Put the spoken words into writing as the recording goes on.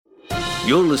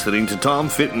You're listening to Tom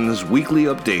Fitton's weekly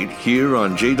update here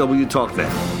on JW TalkNet.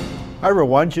 Hi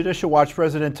everyone, Judicial Watch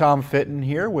President Tom Fitton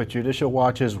here with Judicial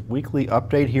Watch's weekly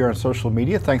update here on social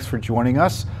media. Thanks for joining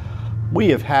us. We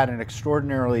have had an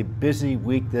extraordinarily busy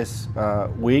week this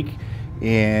week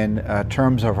in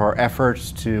terms of our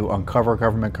efforts to uncover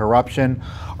government corruption.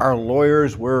 Our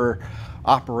lawyers were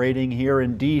operating here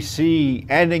in D.C.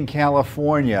 and in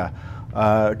California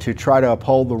to try to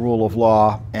uphold the rule of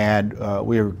law, and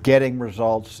we are getting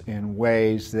results in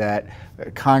ways that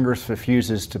Congress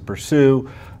refuses to pursue,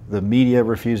 the media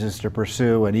refuses to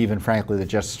pursue, and even, frankly, the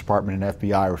Justice Department and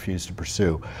FBI refuse to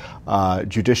pursue.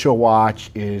 Judicial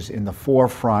Watch is in the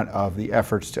forefront of the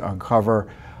efforts to uncover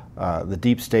the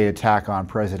deep state attack on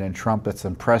President Trump that's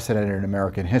unprecedented in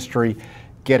American history,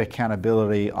 get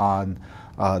accountability on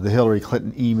the Hillary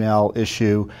Clinton email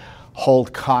issue,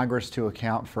 hold Congress to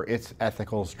account for its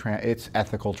ethical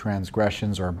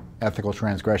transgressions or ethical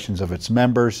transgressions of its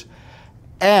members,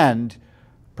 and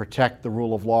protect the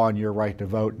rule of law and your right to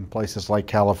vote in places like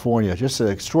California. Just an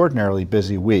extraordinarily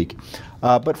busy week.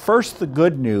 But first, the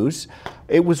good news.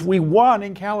 We won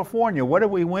in California. What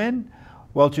did we win?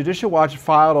 Well, Judicial Watch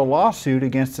filed a lawsuit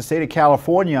against the state of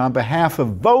California on behalf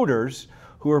of voters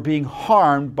who are being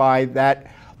harmed by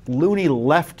that loony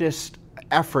leftist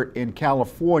effort in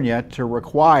California to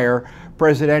require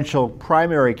presidential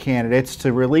primary candidates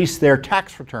to release their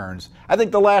tax returns. I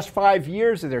think the last 5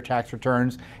 years of their tax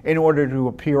returns in order to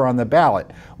appear on the ballot,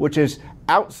 which is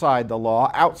outside the law,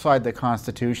 outside the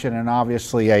Constitution, and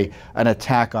obviously an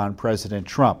attack on President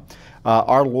Trump.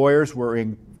 Our lawyers were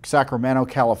in Sacramento,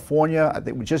 California, I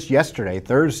think just yesterday,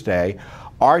 Thursday,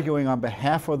 arguing on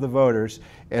behalf of the voters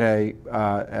at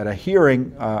a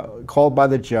hearing called by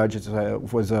the judge.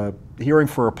 It was a hearing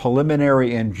for a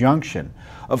preliminary injunction.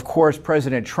 Of course,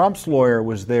 President Trump's lawyer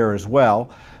was there as well.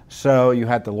 So you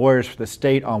had the lawyers for the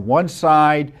state on one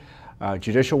side,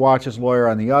 Judicial Watch's lawyer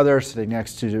on the other, sitting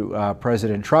next to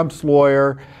President Trump's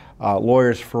lawyer,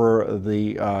 lawyers for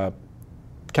the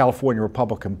California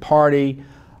Republican Party,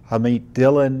 Hamid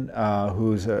Dillon,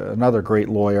 who's another great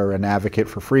lawyer and advocate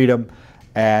for freedom.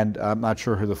 And I'm not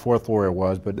sure who the fourth lawyer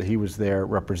was, but he was there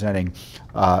representing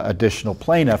additional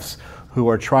plaintiffs who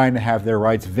are trying to have their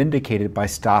rights vindicated by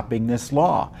stopping this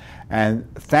law.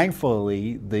 And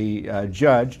thankfully, the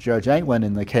Judge Englund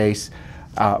in the case,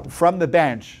 from the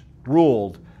bench,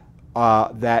 ruled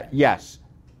that yes,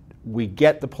 we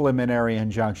get the preliminary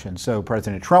injunction. So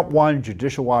President Trump won,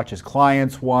 Judicial Watch's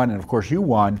clients won, and of course you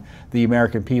won, the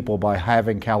American people, by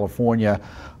having California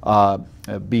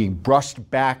being brushed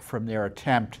back from their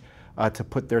attempt to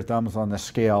put their thumbs on the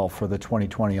scale for the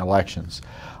 2020 elections.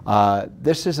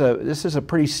 This is a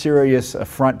pretty serious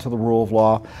affront to the rule of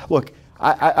law. Look,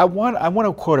 I want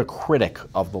to quote a critic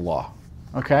of the law.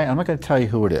 Okay, I'm not going to tell you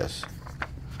who it is.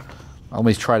 I'll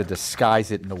always try to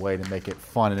disguise it in a way to make it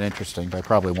fun and interesting, but I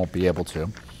probably won't be able to.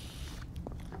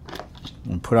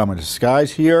 I'm put on my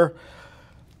disguise here.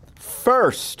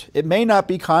 First, it may not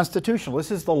be constitutional.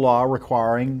 This is the law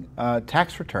requiring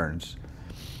tax returns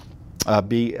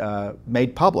be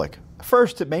made public.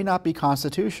 First, it may not be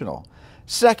constitutional.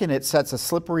 Second, it sets a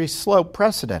slippery slope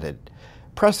precedent.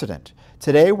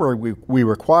 Today, we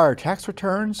require tax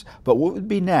returns, but what would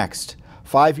be next?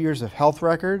 5 years of health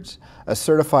records, a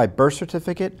certified birth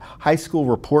certificate, high school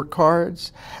report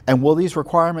cards, and will these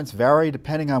requirements vary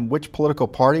depending on which political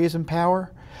party is in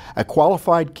power? A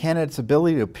qualified candidate's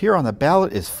ability to appear on the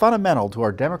ballot is fundamental to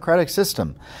our democratic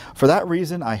system. For that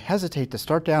reason, I hesitate to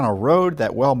start down a road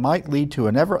that might lead to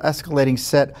an ever-escalating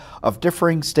set of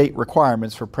differing state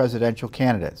requirements for presidential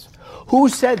candidates. Who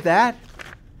said that?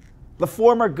 The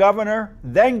former governor,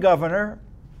 then governor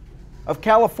of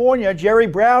California, Jerry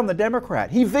Brown, the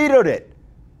Democrat. He vetoed it.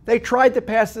 They tried to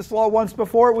pass this law once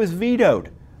before. It was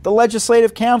vetoed. The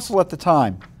Legislative Council at the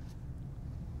time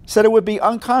said it would be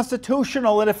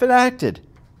unconstitutional if enacted.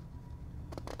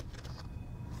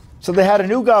 So they had a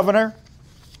new governor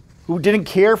who didn't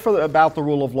care about the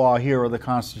rule of law here or the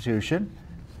Constitution,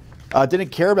 didn't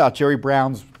care about Jerry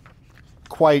Brown's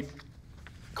quite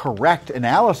correct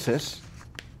analysis,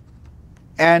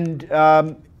 and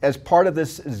as part of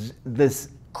this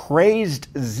crazed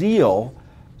zeal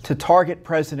to target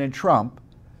President Trump,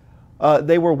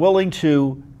 they were willing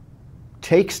to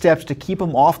take steps to keep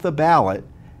him off the ballot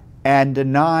and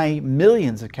deny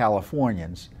millions of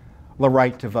Californians the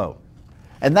right to vote.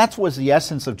 And that was the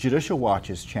essence of Judicial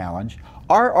Watch's challenge.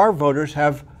 Our voters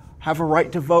have a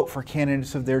right to vote for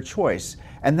candidates of their choice,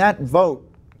 and that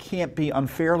vote can't be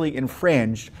unfairly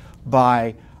infringed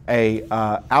by a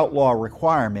outlaw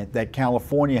requirement that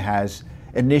California has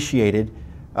initiated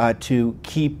to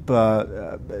keep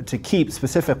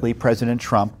specifically President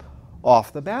Trump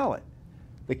off the ballot.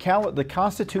 The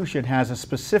Constitution has a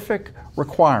specific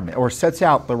requirement, or sets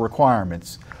out the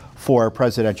requirements for a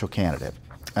presidential candidate.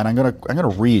 And I'm gonna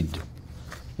read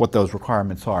what those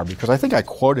requirements are, because I think I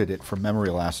quoted it from memory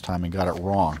last time and got it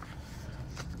wrong.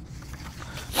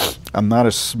 I'm not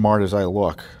as smart as I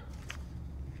look,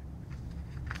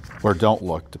 or don't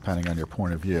look, depending on your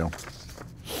point of view.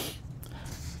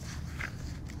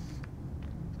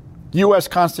 U.S.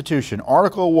 Constitution,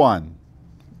 Article 1,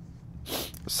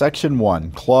 Section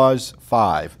 1, Clause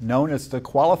 5, known as the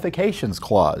Qualifications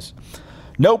Clause.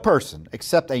 No person,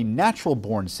 except a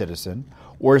natural-born citizen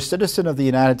or a citizen of the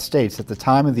United States at the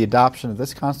time of the adoption of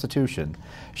this Constitution,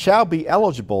 shall be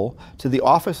eligible to the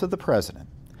office of the President.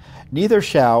 Neither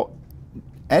shall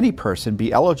any person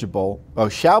be eligible,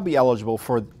 shall be eligible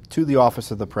to the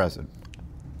office of the President.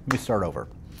 Let me start over.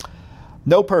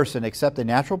 No person, except a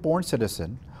natural-born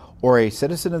citizen or a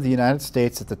citizen of the United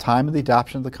States at the time of the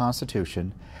adoption of the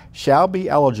Constitution, shall be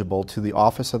eligible to the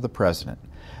office of the President.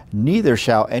 Neither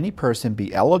shall any person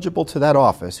be eligible to that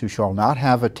office who shall not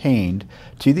have attained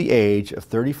to the age of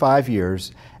 35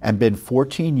 years and been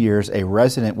 14 years a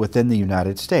resident within the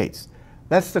United States.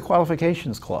 That's the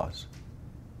Qualifications Clause.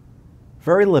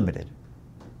 Very limited.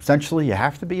 Essentially, you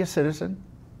have to be a citizen,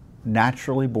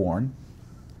 naturally born,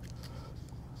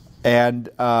 and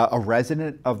a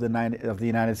resident of the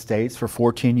United States for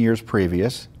 14 years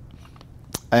previous,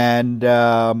 and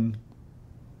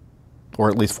or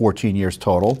at least 14 years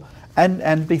total,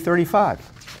 and be 35.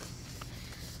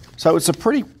 So it's a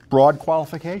pretty broad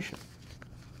qualification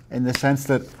in the sense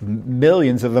that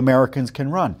millions of Americans can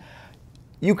run.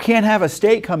 You can't have a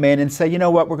state come in and say, you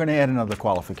know what, we're going to add another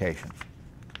qualification.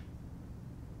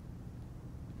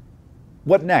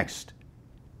 What next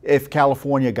if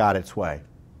California got its way?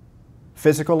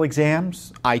 Physical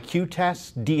exams, IQ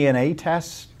tests, DNA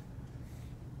tests,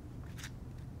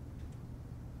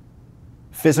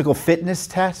 physical fitness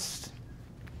tests?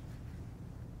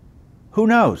 Who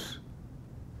knows?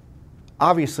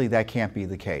 Obviously, that can't be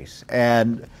the case.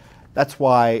 And that's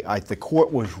why the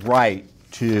court was right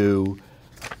to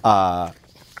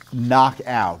knock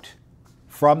out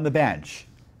from the bench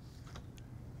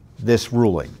this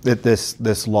ruling,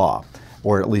 this law,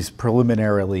 or at least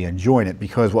preliminarily enjoin it,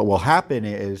 because what will happen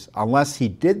is, unless he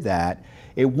did that,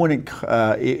 it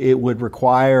would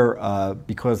require,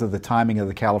 because of the timing of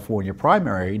the California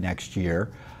primary next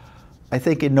year, I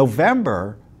think in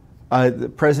November,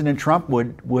 President Trump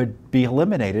would be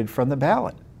eliminated from the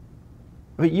ballot.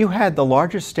 But you had the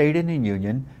largest state in the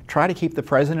union try to keep the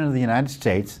President of the United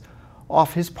States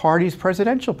off his party's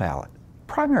presidential ballot,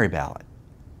 primary ballot.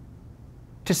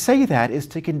 To say that is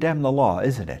to condemn the law,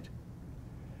 isn't it?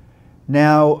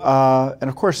 Now, and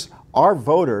of course, our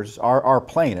voters, our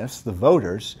plaintiffs, the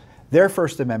voters, their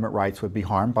First Amendment rights would be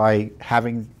harmed by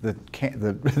having the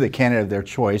candidate of their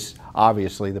choice,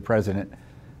 obviously the president,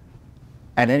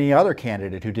 and any other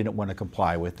candidate who didn't want to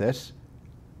comply with this,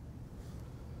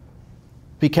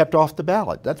 be kept off the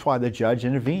ballot. That's why the judge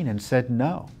intervened and said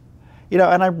no. You know,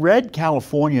 and I read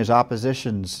California's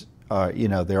opposition's,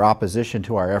 their opposition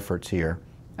to our efforts here,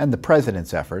 and the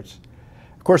president's efforts.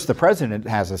 Of course, the president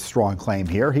has a strong claim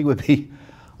here. He would be,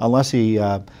 unless he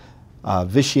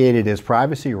vitiated his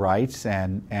privacy rights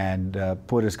and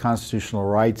put his constitutional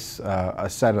rights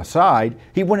set aside,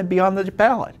 he wouldn't be on the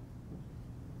ballot.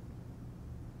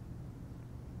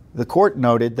 The court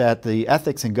noted that the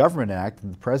Ethics in Government Act,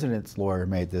 and the president's lawyer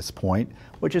made this point,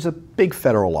 which is a big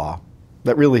federal law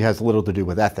that really has little to do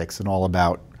with ethics and all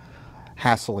about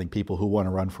hassling people who want to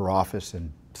run for office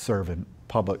and serve in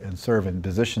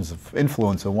positions of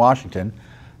influence in Washington,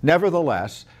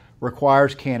 nevertheless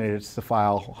requires candidates to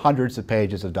file hundreds of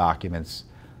pages of documents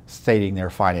stating their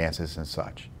finances and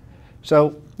such.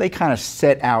 So they kind of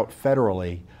set out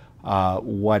federally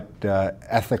what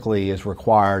ethically is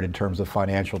required in terms of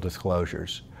financial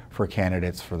disclosures for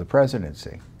candidates for the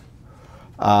presidency.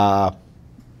 I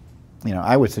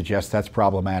would suggest that's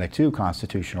problematic too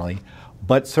constitutionally,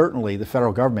 but certainly the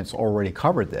federal government's already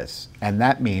covered this, and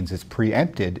that means it's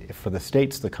preempted for the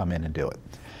states to come in and do it.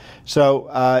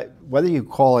 So whether you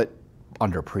call it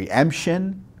under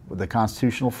preemption, with the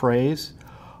constitutional phrase,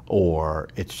 or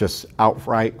it's just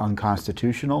outright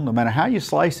unconstitutional, no matter how you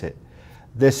slice it,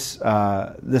 this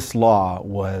law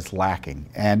was lacking,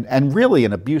 and really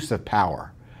an abuse of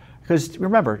power. Because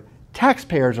remember,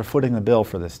 taxpayers are footing the bill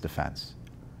for this defense.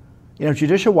 You know,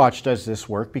 Judicial Watch does this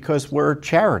work because we're a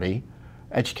charity,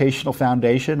 educational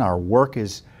foundation. Our work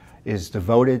is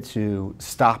devoted to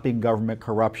stopping government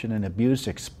corruption and abuse,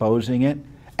 exposing it,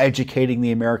 educating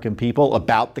the American people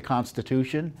about the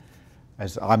Constitution,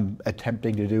 as I'm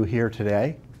attempting to do here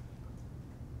today.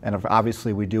 and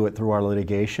obviously we do it through our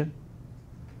litigation.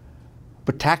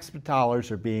 But tax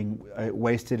dollars are being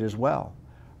wasted as well,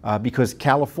 because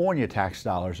California tax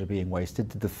dollars are being wasted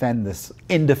to defend this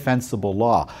indefensible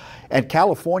law. And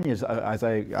California, as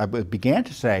I began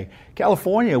to say,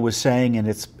 California was saying in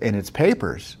its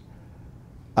papers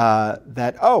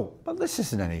that, oh, well, this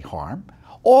isn't any harm.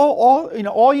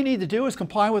 All you need to do is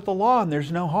comply with the law, and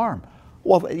there's no harm.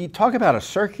 Well, you talk about a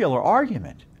circular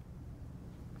argument.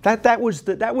 That was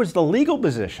the legal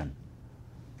position.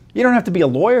 You don't have to be a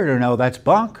lawyer to know that's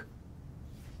bunk.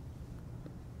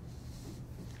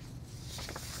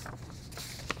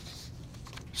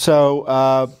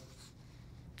 So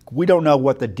we don't know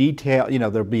what the detail.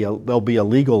 There'll be a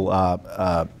legal,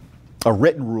 a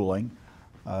written ruling.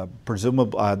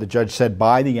 Presumably, the judge said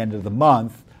by the end of the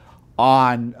month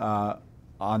on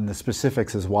the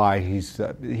specifics as why he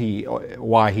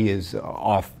is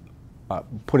off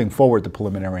putting forward the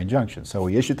preliminary injunction. So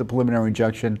he issued the preliminary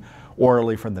injunction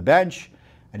orally from the bench,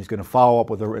 and he's going to follow up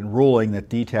with a written ruling that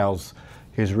details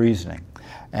his reasoning.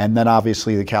 And then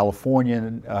obviously the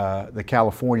California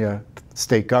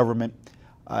state government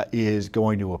is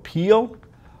going to appeal.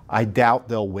 I doubt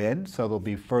they'll win, so there'll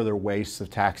be further wastes of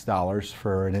tax dollars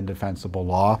for an indefensible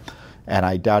law, and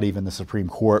I doubt even the Supreme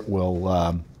Court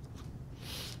will.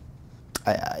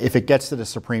 If it gets to the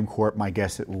Supreme Court, my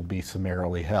guess it will be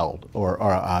summarily held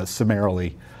or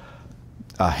summarily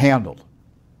handled.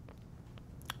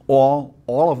 All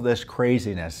of this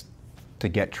craziness to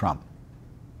get Trump.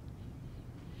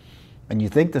 And you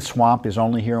think the swamp is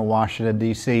only here in Washington,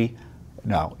 D.C.?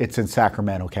 No, it's in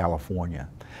Sacramento, California.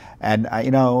 And,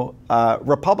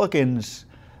 Republicans,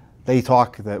 they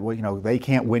talk that, they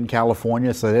can't win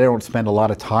California, so they don't spend a lot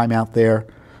of time out there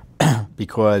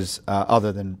because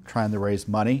other than trying to raise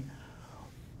money.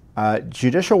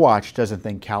 Judicial Watch doesn't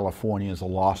think California is a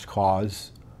lost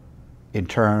cause in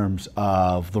terms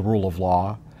of the rule of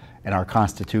law and our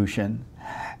Constitution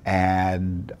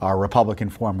and our Republican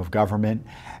form of government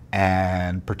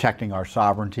and protecting our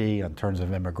sovereignty in terms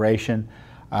of immigration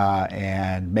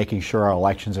and making sure our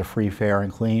elections are free, fair,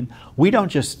 and clean. We don't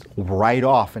just write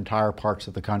off entire parts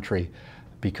of the country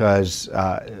because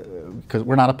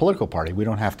we're not a political party. We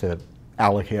don't have to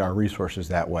allocate our resources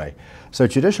that way. So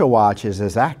Judicial Watch is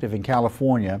as active in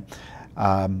California,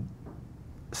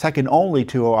 second only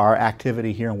to our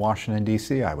activity here in Washington,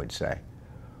 D.C., I would say.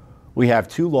 We have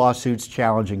 2 lawsuits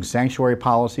challenging sanctuary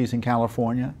policies in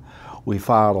California. We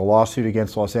filed a lawsuit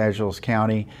against Los Angeles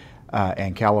County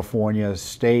and California,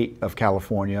 state of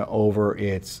California, over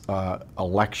its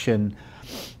election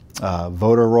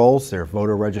voter rolls, their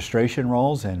voter registration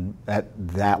rolls, and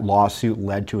that lawsuit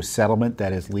led to a settlement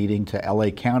that is leading to LA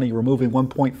County removing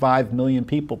 1.5 million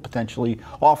people potentially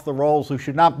off the rolls who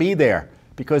should not be there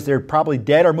because they're probably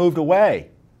dead or moved away.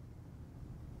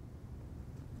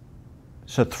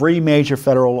 So 3 major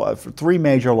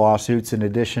lawsuits in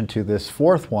addition to this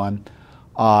 4th one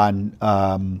on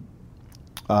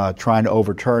trying to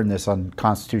overturn this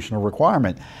unconstitutional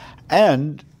requirement.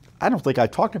 And I don't think I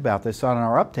talked about this on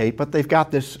our update, but they've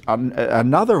got this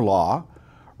another law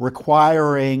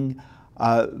requiring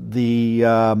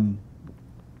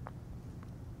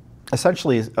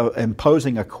essentially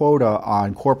imposing a quota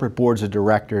on corporate boards of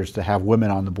directors to have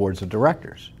women on the boards of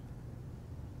directors.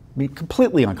 I mean,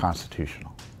 completely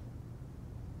unconstitutional.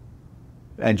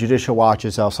 And Judicial Watch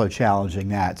is also challenging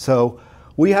that. So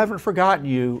we haven't forgotten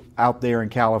you out there in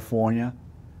California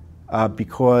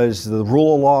because the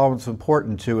rule of law is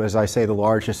important to, as I say, the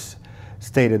largest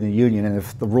state in the union. And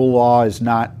if the rule of law is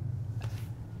not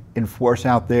enforced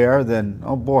out there, then,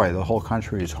 oh boy, the whole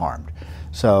country is harmed.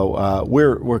 So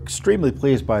we're extremely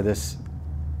pleased by this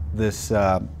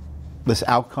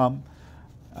outcome.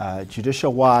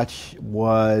 Judicial Watch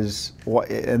was,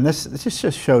 and this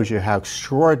just shows you how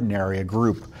extraordinary a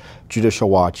group Judicial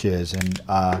Watch is. And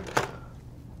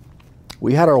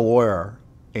we had our lawyer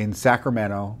in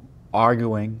Sacramento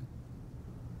arguing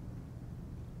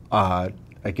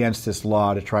against this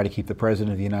law to try to keep the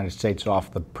President of the United States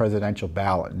off the presidential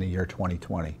ballot in the year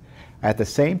 2020. At the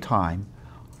same time,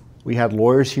 we had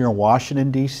lawyers here in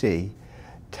Washington, D.C.,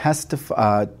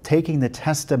 taking the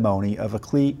testimony of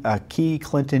a key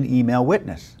Clinton email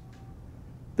witness.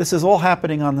 This is all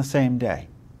happening on the same day.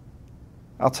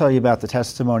 I'll tell you about the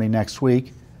testimony next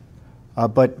week.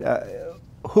 But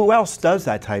who else does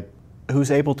that type?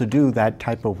 Who's able to do that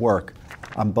type of work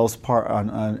on both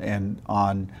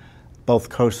on both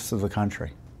coasts of the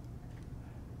country?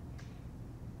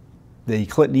 The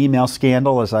Clinton email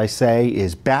scandal, as I say,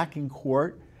 is back in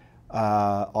court.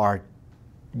 Our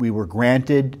were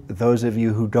granted, those of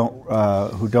you who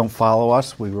don't follow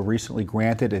us, we were recently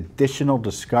granted additional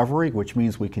discovery, which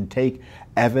means we can take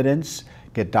evidence,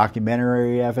 get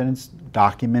documentary evidence,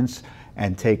 documents,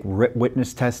 and take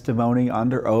witness testimony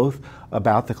under oath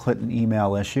about the Clinton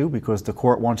email issue, because the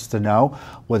court wants to know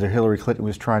whether Hillary Clinton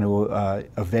was trying to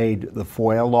evade the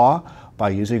FOIA law by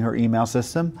using her email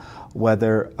system,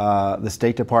 whether the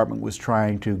State Department was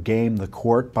trying to game the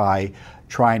court by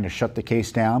trying to shut the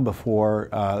case down before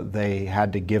they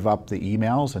had to give up the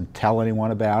emails and tell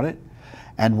anyone about it,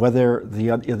 and whether the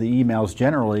emails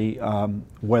generally,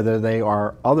 whether they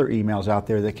are other emails out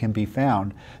there that can be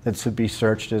found that should be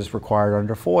searched as required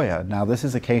under FOIA. Now, this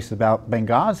is a case about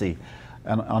Benghazi,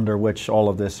 and under which all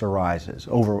of this arises,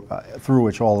 through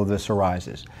which all of this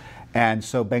arises. And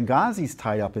so Benghazi's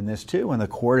tied up in this too, and the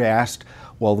court asked,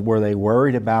 well, were they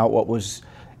worried about what was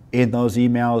in those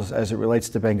emails as it relates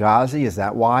to Benghazi? Is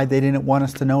that why they didn't want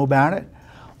us to know about it?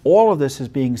 All of this is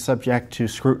being subject to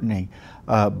scrutiny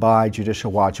by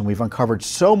Judicial Watch, and we've uncovered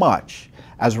so much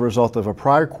as a result of a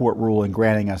prior court ruling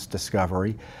granting us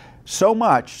discovery, so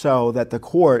much so that the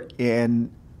court,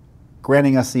 in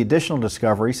granting us the additional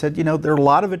discovery, said, you know, there are a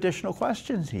lot of additional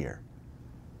questions here.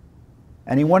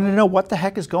 And he wanted to know what the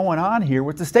heck is going on here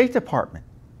with the State Department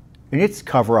and its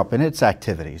cover-up and its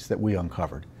activities that we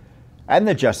uncovered. And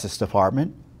the Justice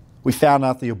Department. We found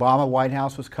out the Obama White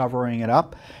House was covering it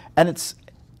up. And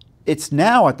it's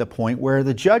now at the point where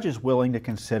the judge is willing to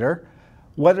consider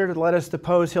whether to let us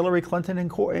depose Hillary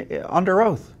Clinton under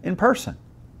oath in person.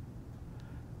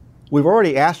 We've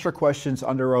already asked her questions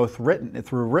under oath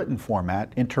through written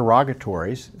format,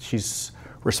 interrogatories. She's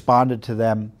responded to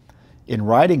them in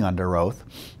writing under oath.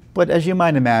 But as you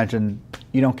might imagine,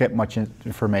 you don't get much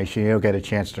information. You don't get a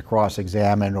chance to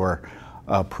cross-examine or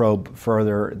probe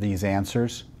further these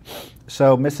answers.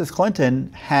 So Mrs.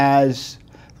 Clinton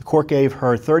the court gave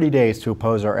her 30 days to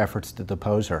oppose our efforts to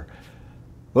depose her.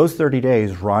 Those 30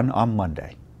 days run on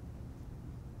Monday.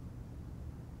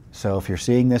 So if you're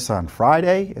seeing this on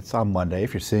Friday, it's on Monday.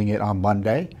 If you're seeing it on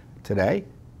Monday, today,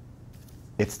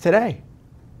 it's today.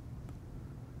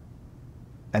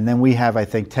 And then we have, I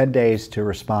think, 10 days to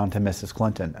respond to Mrs.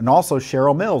 Clinton. And also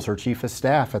Cheryl Mills, her chief of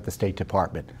staff at the State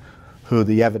Department, who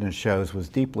the evidence shows was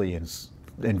deeply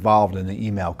involved in the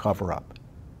email cover-up.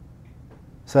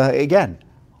 So again,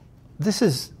 this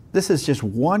is just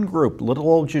one group, little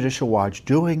old Judicial Watch,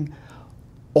 doing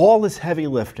all this heavy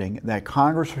lifting that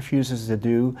Congress refuses to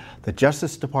do, the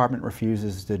Justice Department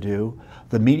refuses to do,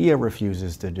 the media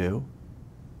refuses to do.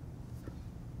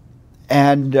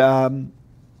 And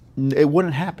it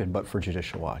wouldn't happen but for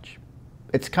Judicial Watch.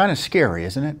 It's kind of scary,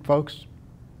 isn't it, folks?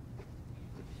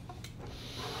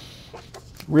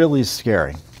 Really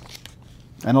scary.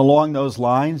 And along those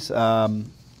lines,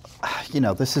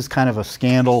 this is kind of a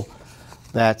scandal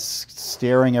that's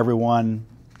staring everyone,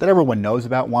 that everyone knows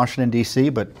about in Washington, D.C.,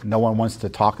 but no one wants to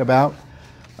talk about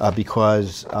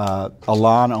because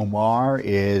Ilhan Omar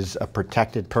is a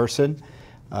protected person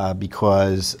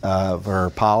because of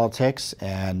her politics,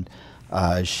 and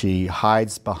she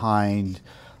hides behind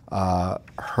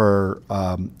her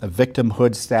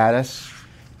victimhood status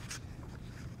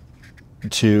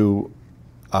to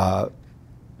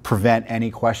prevent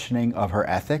any questioning of her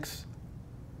ethics.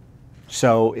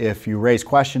 So if you raise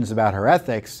questions about her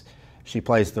ethics, she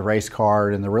plays the race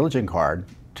card and the religion card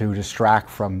to distract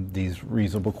from these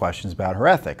reasonable questions about her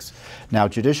ethics. Now,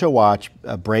 Judicial Watch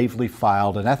bravely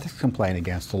filed an ethics complaint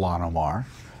against Ilhan Omar.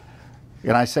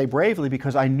 And I say bravely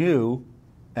because I knew,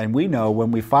 and we know,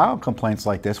 when we file complaints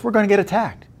like this, we're going to get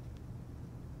attacked.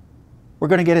 We're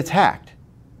going to get attacked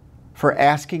for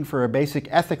asking for a basic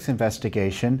ethics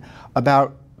investigation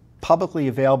about publicly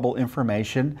available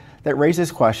information that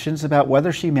raises questions about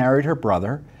whether she married her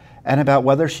brother and about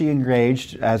whether she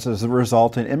engaged as a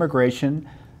result in immigration,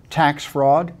 tax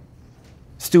fraud,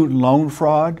 student loan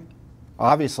fraud,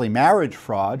 obviously marriage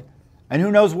fraud, and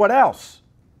who knows what else.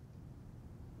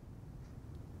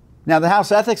 Now, the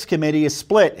House Ethics Committee is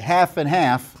split half and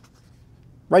half,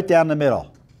 right down the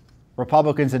middle,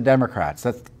 Republicans and Democrats.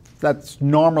 That's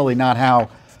normally not how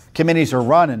committees are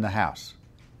run in the House.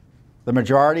 The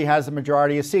majority has the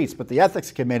majority of seats, but the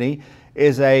Ethics Committee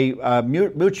is a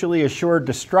mutually assured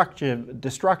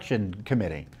destruction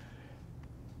committee,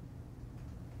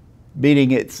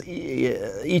 meaning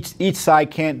each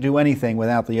side can't do anything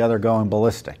without the other going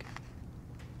ballistic.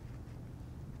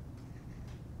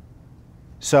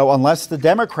 So unless the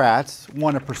Democrats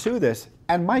want to pursue this,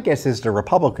 and my guess is the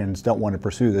Republicans don't want to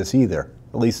pursue this either,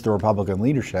 at least the Republican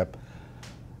leadership,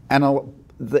 and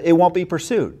it won't be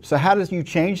pursued. So how do you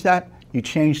change that? You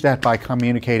change that by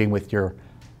communicating with your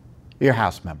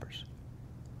House members.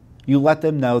 You let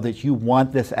them know that you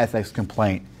want this ethics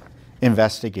complaint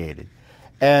investigated.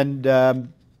 And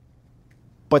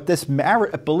but this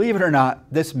believe it or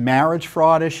not, this marriage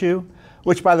fraud issue,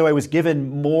 which by the way was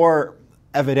given more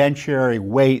evidentiary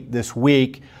weight this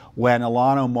week when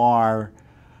Ilhan Omar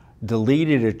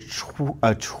deleted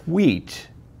a tweet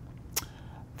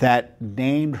that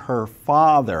named her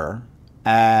father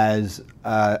as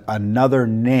another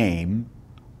name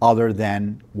other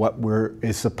than what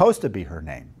is supposed to be her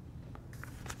name.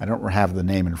 I don't have the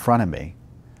name in front of me,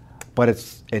 but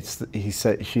she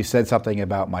said something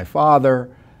about my father,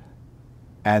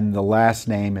 and the last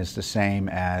name is the same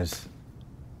as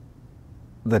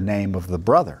the name of the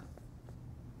brother,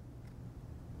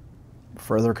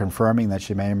 further confirming that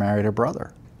she may have married her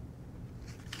brother.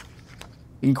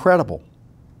 Incredible.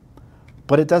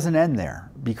 But it doesn't end there,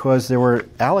 because there were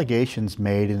allegations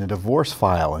made in a divorce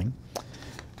filing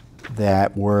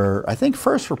that were, I think,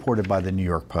 first reported by the New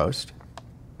York Post,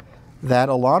 that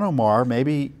Ilhan Omar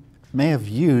may have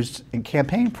used in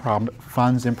campaign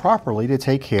funds improperly to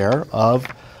take care of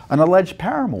an alleged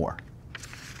paramour.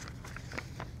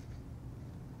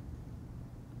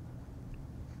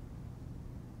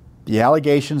 The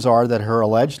allegations are that her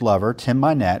alleged lover, Tim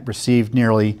Mynett, received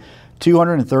nearly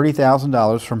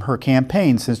 $230,000 from her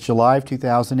campaign since July of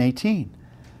 2018.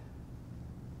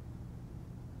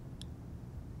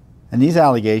 And these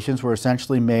allegations were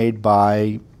essentially made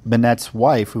by Mynett's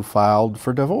wife, who filed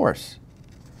for divorce.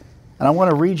 And I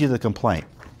want to read you the complaint,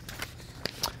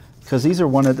 because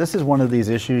this is one of these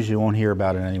issues you won't hear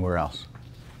about it anywhere else.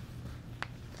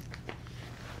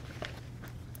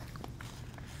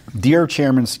 Dear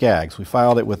Chairman Skaggs, we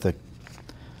filed it with the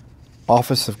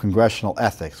Office of Congressional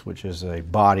Ethics, which is a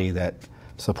body that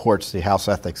supports the House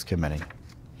Ethics Committee.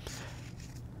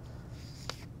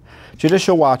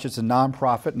 Judicial Watch is a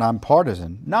nonprofit,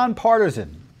 nonpartisan.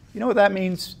 You know what that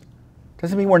means?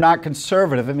 Doesn't mean we're not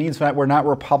conservative. It means that we're not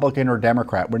Republican or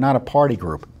Democrat. We're not a party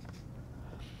group.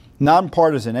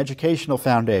 Nonpartisan educational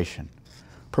foundation,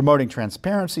 promoting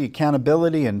transparency,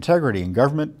 accountability, and integrity in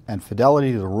government and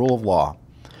fidelity to the rule of law.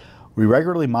 We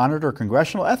regularly monitor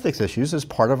congressional ethics issues as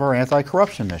part of our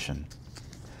anti-corruption mission.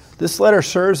 This letter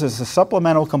serves as a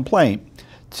supplemental complaint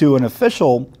to an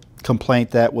official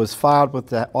complaint that was filed with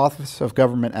the Office of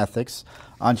Government Ethics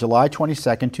on July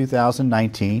 22,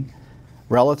 2019,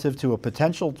 relative to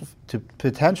potential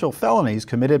felonies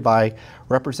committed by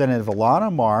Representative Ilhan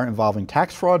Omar involving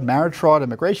tax fraud, marriage fraud,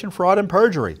 immigration fraud, and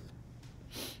perjury,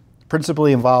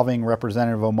 principally involving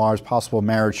Representative Omar's possible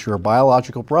marriage to her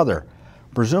biological brother,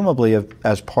 presumably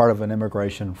as part of an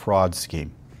immigration fraud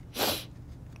scheme.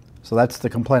 So that's the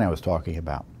complaint I was talking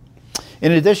about.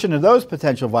 In addition to those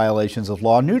potential violations of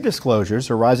law, new disclosures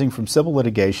arising from civil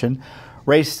litigation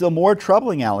raise still more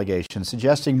troubling allegations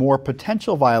suggesting more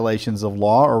potential violations of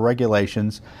law or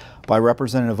regulations by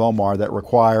Representative Omar that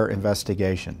require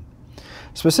investigation.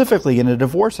 Specifically, in a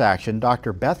divorce action,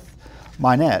 Dr. Beth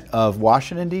Mynett of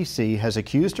Washington, D.C. has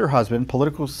accused her husband,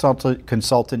 political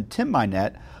consultant Tim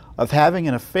Mynett, of having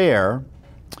an affair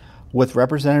with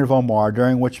Representative Omar,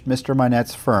 during which Mr.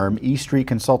 Mynett's firm, E Street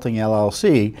Consulting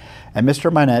LLC, and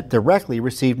Mr. Mynett directly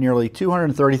received nearly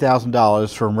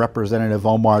 $230,000 from Representative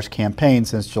Omar's campaign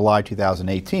since July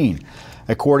 2018.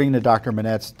 According to Dr.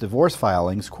 Mynett's divorce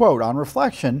filings, quote, on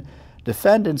reflection,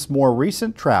 defendant's more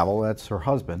recent travel, that's her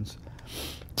husband's,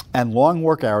 and long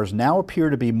work hours now appear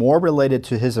to be more related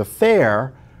to his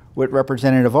affair with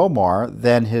Representative Omar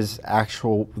than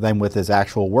with his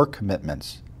actual work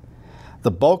commitments.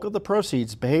 The bulk of the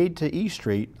proceeds paid to E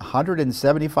Street,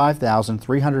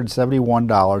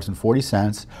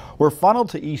 $175,371.40, were funneled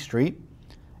to E Street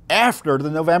after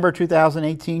the November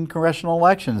 2018 congressional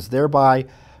elections, thereby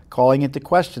calling into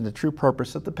question the true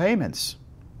purpose of the payments.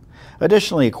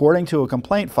 Additionally, according to a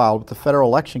complaint filed with the Federal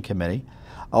Election Committee,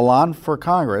 Elan for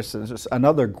Congress is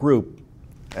another group,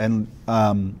 and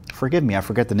forgive me, I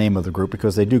forget the name of the group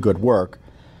because they do good work.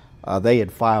 They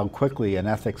had filed quickly an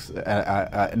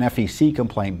FEC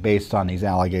complaint based on these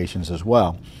allegations as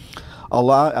well.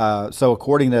 So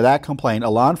according to that complaint,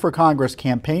 Elan for Congress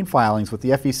campaign filings with the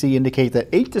FEC indicate that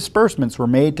 8 disbursements were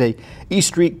made to E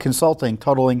Street Consulting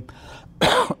totaling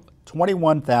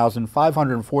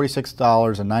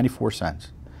 $21,546.94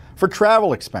 for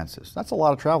travel expenses. That's a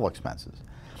lot of travel expenses.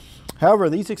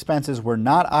 However, these expenses were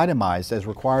not itemized as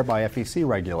required by FEC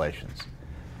regulations.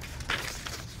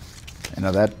 You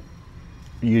know, that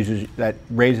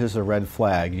raises a red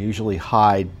flag. You usually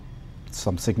hide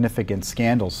some significant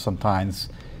scandals sometimes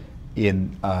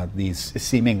in these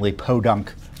seemingly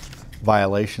podunk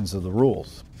violations of the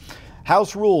rules.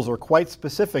 House rules are quite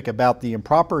specific about the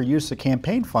improper use of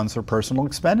campaign funds for personal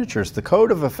expenditures. The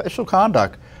Code of Official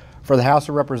Conduct For the House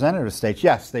of Representatives states,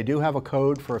 yes, they do have a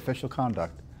code for official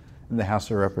conduct in the House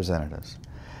of Representatives.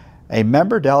 A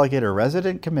member, delegate, or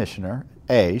resident commissioner,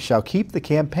 A, shall keep the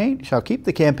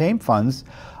campaign funds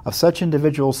of such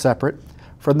individual separate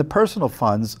from the personal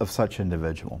funds of such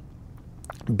individual.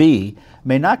 B,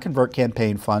 may not convert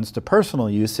campaign funds to personal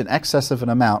use in excess of an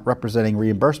amount representing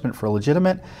reimbursement for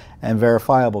legitimate and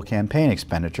verifiable campaign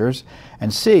expenditures.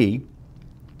 And C,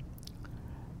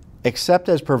 except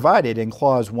as provided in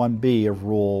Clause 1B of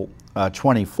Rule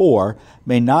 24,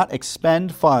 may not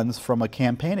expend funds from a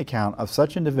campaign account of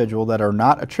such individual that are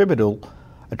not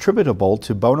attributable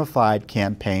to bona fide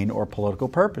campaign or political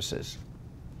purposes.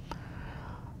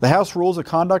 The House Rules of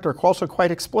Conduct are also quite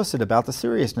explicit about the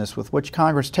seriousness with which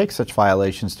Congress takes such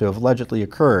violations to have allegedly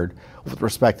occurred with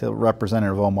respect to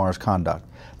Representative Omar's conduct.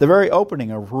 The very opening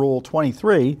of Rule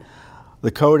 23, the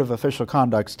Code of Official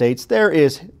Conduct, states, there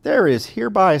is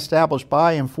hereby established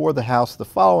by and for the House the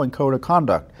following Code of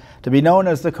Conduct, to be known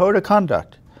as the Code of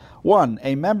Conduct. 1.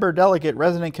 A member, delegate,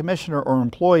 resident commissioner, or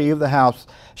employee of the House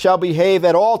shall behave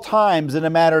at all times in a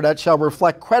manner that shall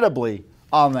reflect credibly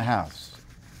on the House.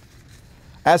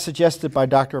 As suggested by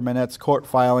Dr. Manette's court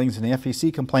filings and the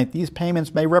FEC complaint, these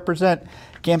payments may represent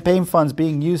campaign funds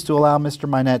being used to allow Mr.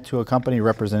 Manette to accompany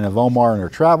Representative Omar in her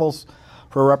travels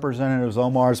for Representative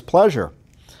Omar's pleasure,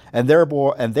 and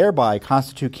thereby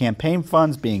constitute campaign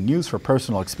funds being used for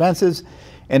personal expenses,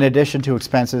 in addition to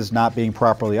expenses not being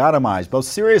properly itemized, both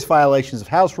serious violations of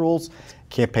House rules,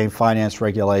 campaign finance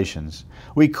regulations.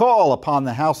 We call upon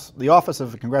the Office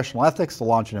of Congressional Ethics to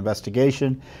launch an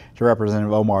investigation to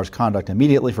Representative Omar's conduct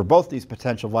immediately for both these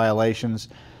potential violations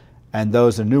and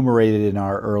those enumerated in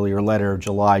our earlier letter of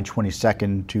July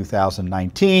 22,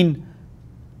 2019.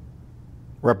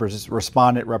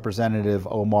 Respondent Representative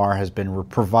Omar has been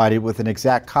provided with an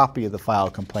exact copy of the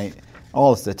filed complaint,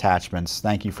 all its attachments.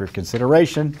 Thank you for your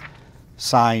consideration.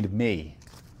 Signed, me,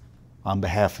 on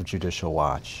behalf of Judicial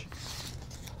Watch.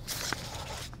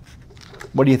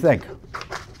 What do you think?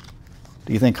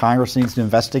 Do you think Congress needs to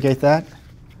investigate that?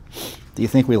 Do you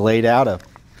think we laid out a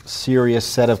serious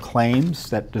set of claims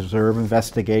that deserve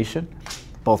investigation,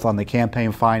 both on the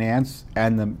campaign finance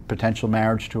and the potential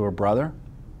marriage to her brother?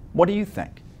 What do you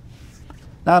think?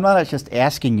 Now, I'm not just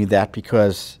asking you that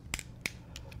because,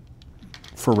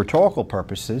 for rhetorical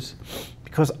purposes,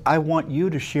 because I want you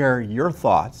to share your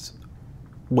thoughts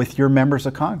with your members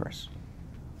of Congress.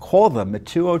 Call them at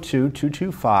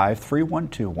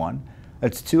 202-225-3121.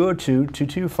 That's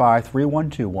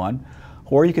 202-225-3121.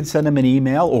 Or you can send them an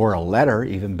email or a letter,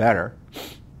 even better.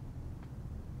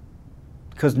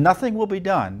 Because nothing will be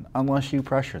done unless you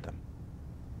pressure them.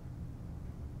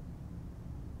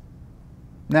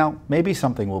 Now, maybe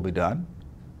something will be done,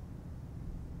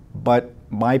 but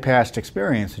my past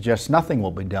experience suggests nothing will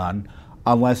be done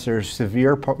unless there's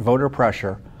severe voter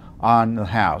pressure on the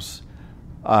House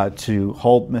to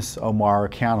hold Ms. Omar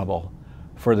accountable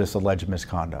for this alleged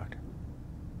misconduct.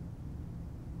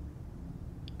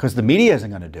 Because the media isn't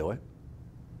going to do it.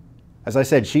 As I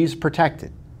said, she's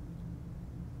protected.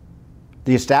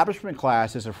 The establishment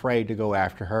class is afraid to go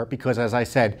after her because, as I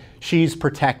said, she's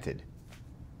protected.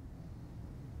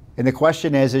 And the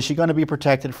question is she going to be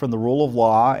protected from the rule of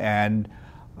law and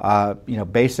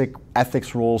basic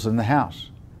ethics rules in the House?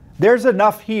 There's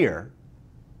enough here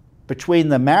between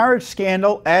the marriage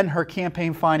scandal and her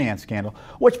campaign finance scandal,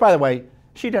 which, by the way,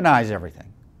 she denies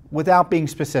everything. Without being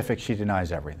specific, she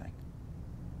denies everything.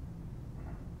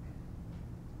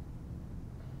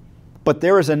 But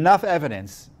there is enough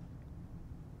evidence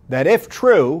that if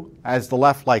true, as the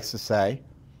left likes to say,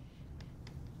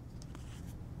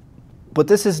 but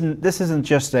this isn't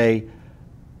just a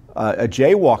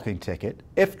jaywalking ticket.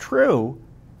 If true,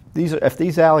 if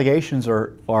these allegations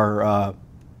are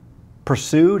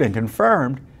pursued and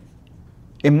confirmed,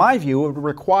 in my view, it would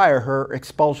require her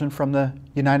expulsion from the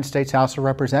United States House of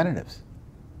Representatives.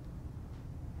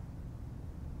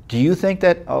 Do you think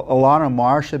that Ilhan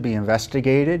Omar should be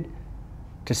investigated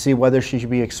to see whether she should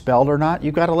be expelled or not?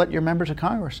 You've got to let your members of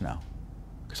Congress know.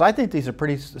 Because I think these are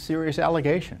pretty serious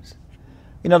allegations.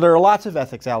 There are lots of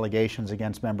ethics allegations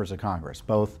against members of Congress,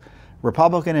 both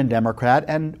Republican and Democrat,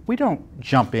 and we don't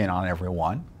jump in on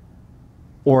everyone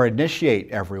or initiate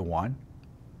everyone.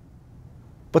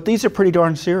 But these are pretty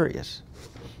darn serious.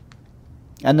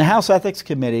 And the House Ethics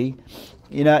Committee,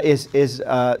 is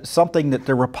something that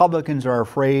the Republicans are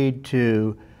afraid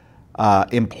to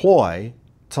employ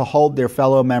to hold their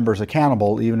fellow members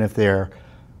accountable, even if they're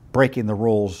breaking the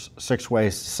rules 6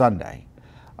 ways to Sunday.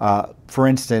 For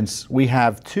instance, we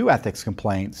have 2 ethics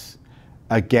complaints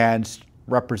against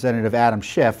Representative Adam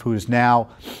Schiff, who's now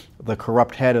the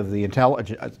corrupt head of the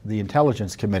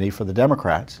Intelligence Committee for the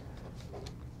Democrats.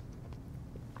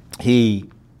 He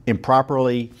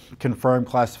improperly confirmed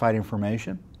classified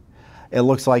information. It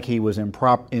looks like he was in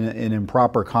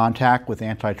improper contact with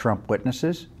anti-Trump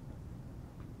witnesses.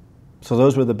 So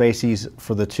those were the bases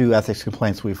for the 2 ethics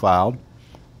complaints we filed.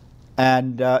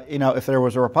 And, if there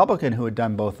was a Republican who had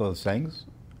done both those things,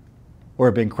 or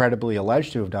had been credibly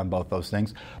alleged to have done both those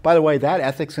things. By the way, that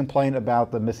ethics complaint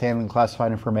about the mishandling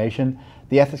classified information,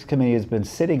 the Ethics Committee has been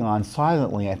sitting on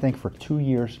silently, I think, for 2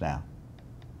 years now.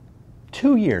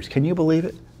 2 years. Can you believe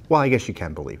it? Well, I guess you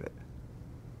can believe it.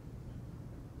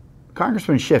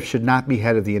 Congressman Schiff should not be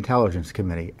head of the Intelligence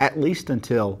Committee, at least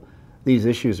until these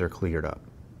issues are cleared up.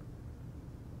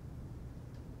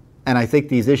 And I think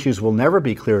these issues will never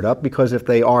be cleared up, because if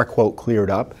they are, quote,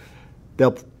 cleared up,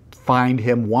 they'll find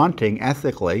him wanting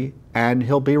ethically and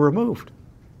he'll be removed.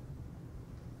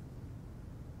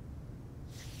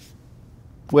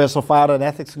 We also filed an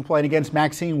ethics complaint against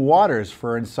Maxine Waters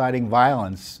for inciting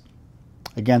violence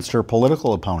against her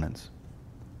political opponents.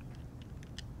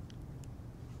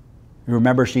 You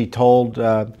remember she told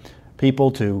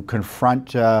people to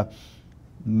confront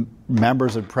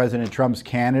members of President Trump's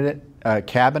cabinet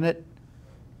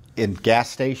in gas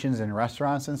stations and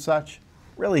restaurants and such?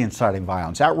 Really inciting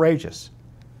violence. Outrageous.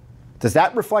 Does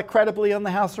that reflect credibly on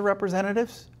the House of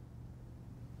Representatives?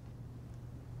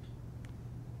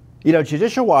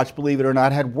 Judicial Watch, believe it or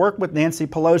not, had worked with Nancy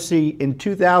Pelosi in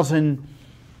 2006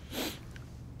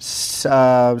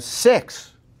 and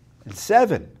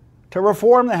 2007 to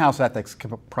reform the House ethics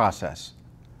process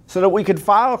so that we could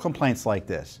file complaints like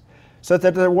this, so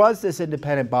that there was this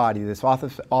independent body, this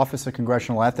Office of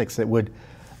Congressional Ethics, that would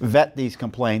vet these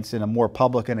complaints in a more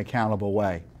public and accountable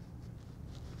way.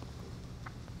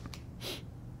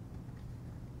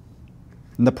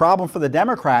 And the problem for the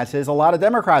Democrats is a lot of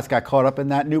Democrats got caught up in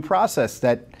that new process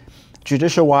that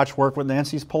Judicial Watch worked with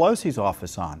Nancy Pelosi's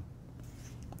office on.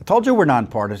 I told you we're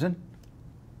nonpartisan.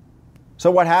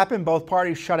 So what happened? Both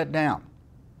parties shut it down.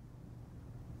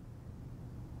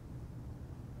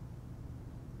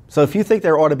 So if you think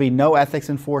there ought to be no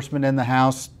ethics enforcement in the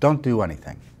House, don't do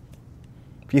anything.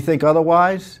 If you think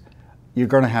otherwise, you're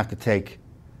going to have to take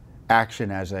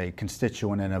action as a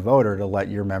constituent and a voter to let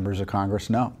your members of Congress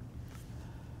know.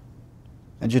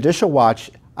 And Judicial Watch,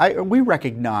 we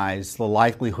recognize the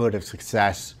likelihood of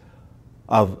success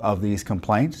of these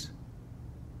complaints.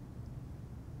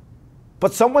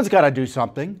 But someone's got to do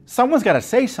something. Someone's got to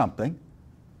say something.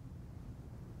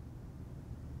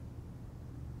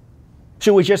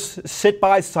 Should we just sit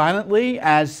by silently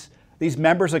as these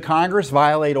members of Congress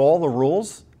violate all the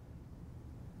rules?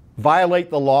 Violate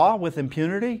the law with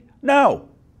impunity? No.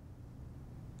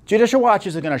 Judicial Watch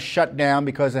isn't going to shut down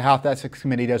because the House Ethics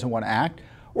Committee doesn't want to act.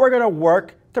 We're going to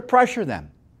work to pressure them.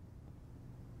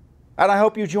 And I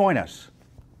hope you join us.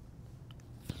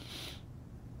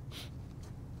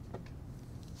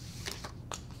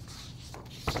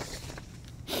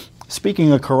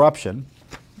 Speaking of corruption,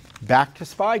 back to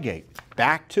Spygate.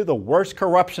 Back to the worst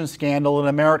corruption scandal in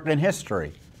American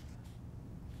history.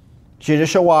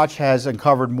 Judicial Watch has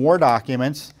uncovered more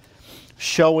documents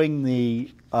showing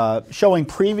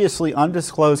previously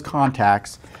undisclosed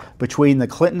contacts between the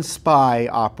Clinton spy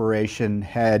operation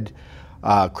head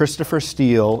Christopher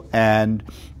Steele and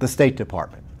the State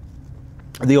Department,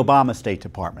 the Obama State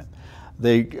Department.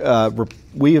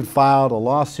 We have filed a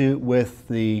lawsuit with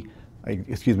the,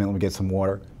 excuse me, let me get some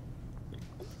water.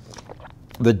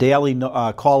 The Daily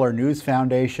Caller News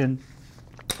Foundation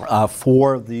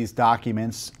for these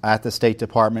documents at the State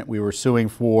Department. We were suing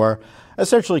for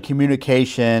essentially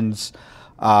communications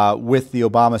with the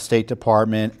Obama State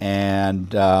Department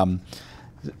and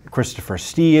Christopher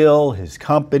Steele, his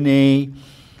company,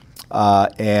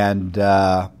 and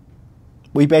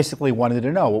we basically wanted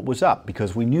to know what was up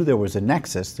because we knew there was a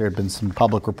nexus. There had been some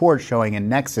public reports showing a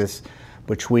nexus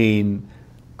between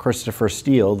Christopher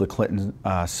Steele, the Clinton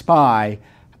spy,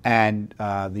 and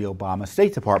the Obama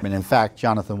State Department. In fact,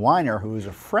 Jonathan Weiner, who is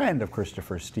a friend of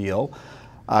Christopher Steele,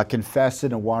 confessed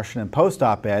in a Washington Post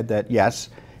op-ed that, yes,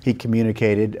 he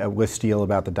communicated with Steele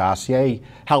about the dossier,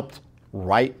 helped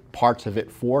write parts of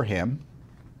it for him,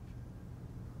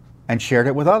 and shared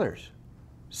it with others.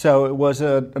 So it was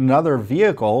another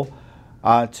vehicle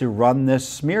to run this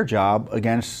smear job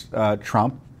against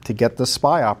Trump to get the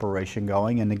spy operation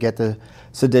going and to get the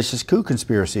seditious coup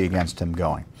conspiracy against him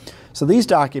going. So these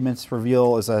documents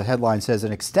reveal, as the headline says,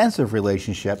 an extensive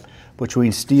relationship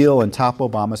between Steele and top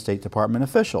Obama State Department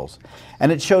officials. And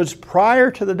it shows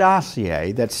prior to the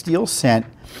dossier that Steele sent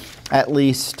at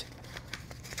least,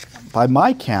 by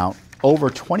my count, over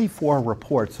 24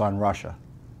 reports on Russia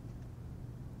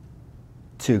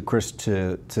to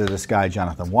this guy,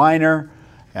 Jonathan Weiner,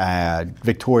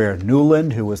 Victoria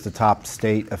Nuland, who was the top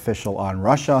state official on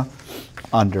Russia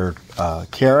under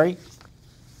Kerry,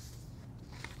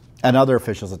 and other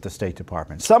officials at the State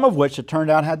Department, some of which it turned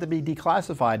out had to be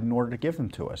declassified in order to give them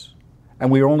to us.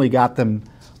 And we only got them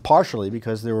partially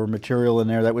because there were material in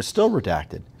there that was still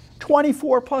redacted.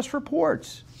 24 plus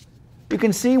reports. You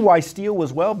can see why Steele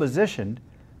was well positioned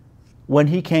when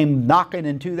he came knocking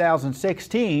in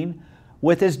 2016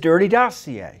 with his dirty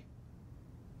dossier.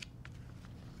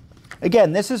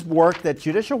 Again, this is work that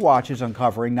Judicial Watch is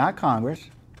uncovering, not Congress,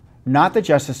 not the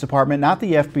Justice Department, not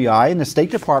the FBI, and the State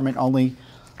Department only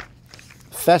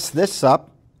fessed this up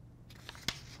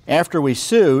after we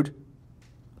sued.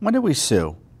 When did we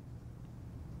sue?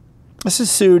 This is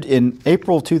sued in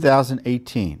April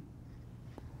 2018.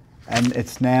 And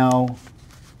it's now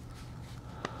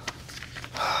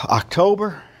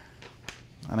October.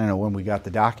 I don't know when we got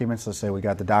the documents. Let's say we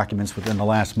got the documents within the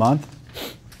last month.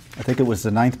 I think it was the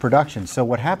 9th production. So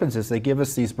what happens is they give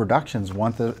us these productions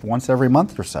once every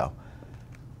month or so.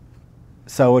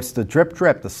 So it's the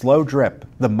drip, the slow drip,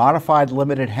 the modified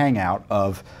limited hangout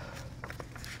of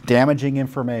damaging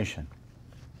information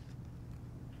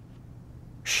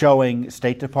showing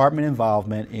State Department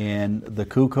involvement in the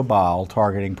coup cabal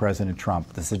targeting President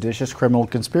Trump, the seditious criminal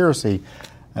conspiracy,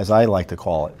 as I like to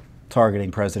call it,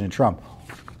 targeting President Trump.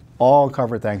 All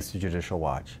covered thanks to Judicial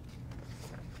Watch.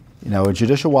 You know,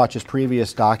 Judicial Watch's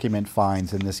previous document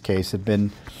finds in this case have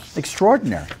been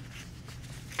extraordinary.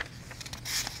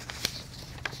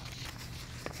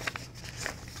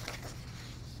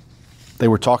 They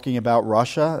were talking about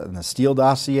Russia and the Steele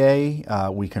dossier.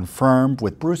 We confirmed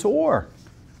with Bruce Ohr.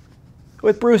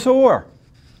 With Bruce Ohr.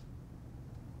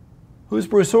 Who's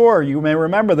Bruce Ohr? You may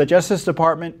remember the Justice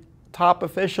Department top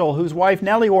official whose wife,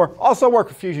 Nellie Ohr, also worked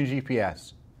for Fusion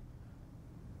GPS.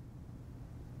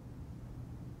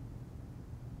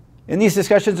 And these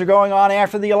discussions are going on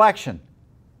after the election.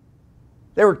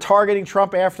 They were targeting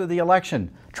Trump after the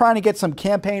election, trying to get some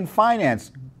campaign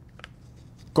finance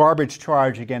garbage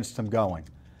charge against him going,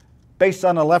 based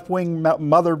on a left-wing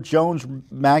Mother Jones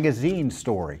magazine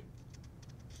story.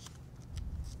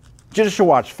 Judicial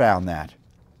Watch found that.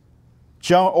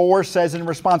 Joe Ohr says in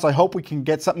response, I hope we can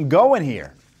get something going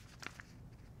here.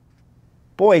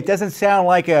 Boy, it doesn't sound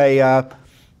like a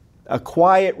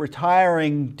quiet,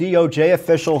 retiring DOJ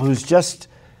official who's just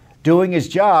doing his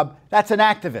job. That's an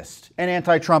activist, an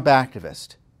anti-Trump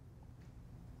activist.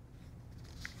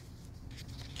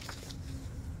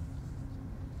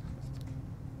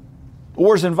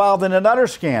 Ohr's involved in another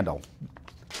scandal.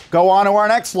 Go on to our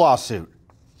next lawsuit.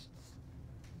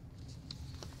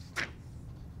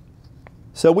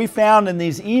 So we found in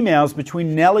these emails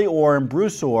between Nellie Ohr and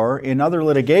Bruce Ohr in other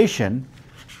litigation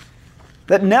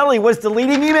that Nellie was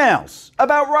deleting emails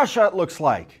about Russia, it looks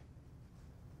like.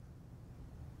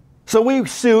 So we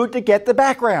sued to get the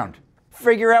background,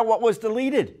 figure out what was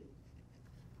deleted.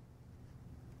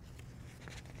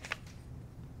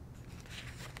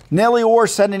 Nellie Ohr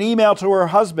sent an email to her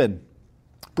husband,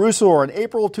 Bruce Ohr, in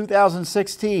April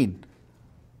 2016,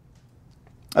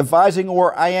 advising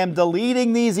Ohr, I am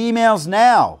deleting these emails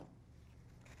now,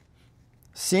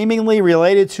 seemingly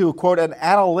related to, quote, an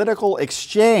analytical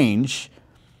exchange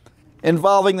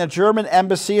involving the German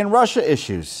embassy and Russia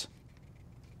issues,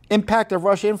 impact of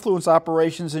Russia influence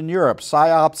operations in Europe,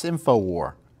 PSYOPs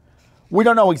Infowar. We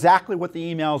don't know exactly what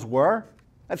the emails were.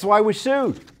 That's why we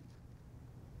sued.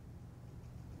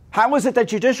 How is it that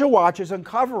Judicial Watch is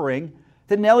uncovering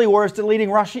that Nellie Ohr is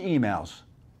deleting Russia emails?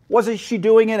 Wasn't she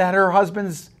doing it at her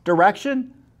husband's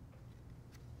direction?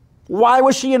 Why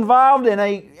was she involved in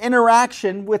an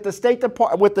interaction with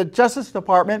the Justice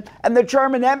Department and the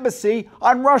German embassy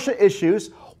on Russia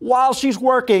issues while she's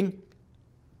working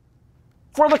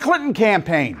for the Clinton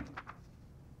campaign?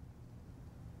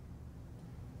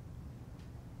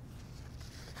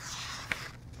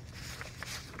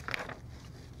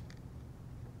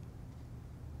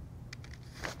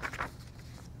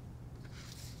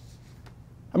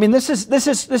 I mean, this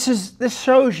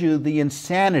shows you the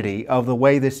insanity of the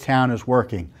way this town is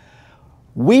working.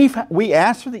 We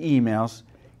asked for the emails,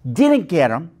 didn't get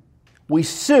them. We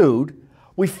sued.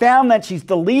 We found that she's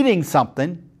deleting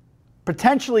something,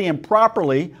 potentially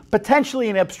improperly, potentially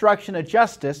an obstruction of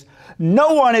justice.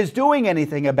 No one is doing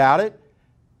anything about it.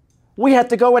 We have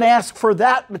to go and ask for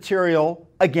that material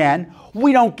again.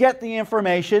 We don't get the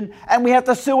information, and we have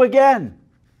to sue again.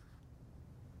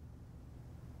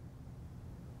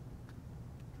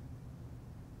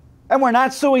 And we're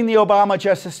not suing the Obama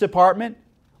Justice Department.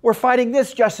 We're fighting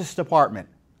this Justice Department.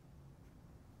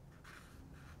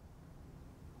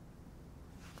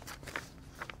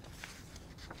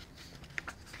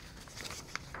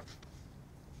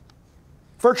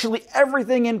 virtually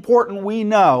everything important we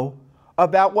know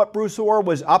about what Bruce Ohr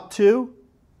was up to,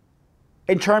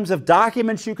 in terms of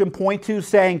documents you can point to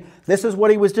saying this is what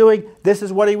he was doing, this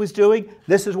is what he was doing,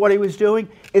 this is what he was doing,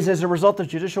 is as a result of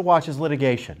Judicial Watch's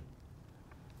litigation.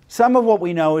 Some of what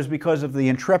we know is because of the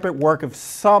intrepid work of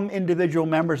some individual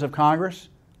members of Congress,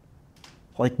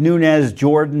 like Nunes,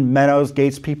 Jordan, Meadows,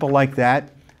 Gates, people like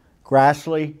that,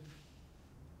 Grassley,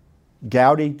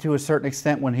 Gowdy to a certain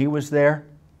extent when he was there.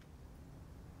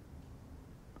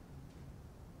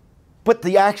 But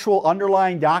the actual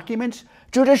underlying documents,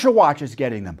 Judicial Watch is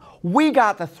getting them. We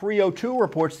got the 302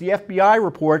 reports, the FBI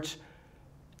reports,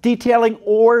 detailing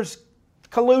Ohr's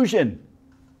collusion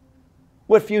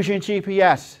with Fusion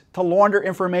GPS to launder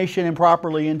information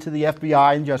improperly into the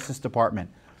FBI and Justice Department.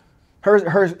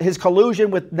 His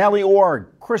collusion with Nellie Ohr,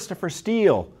 Christopher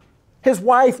Steele, his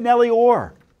wife Nellie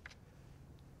Ohr,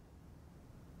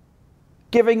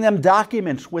 giving them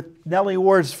documents with Nellie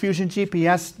Ohr's Fusion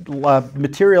GPS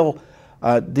material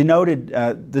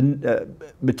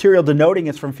material denoting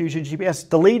it's from Fusion GPS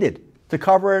deleted to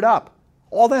cover it up.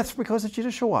 All that's because of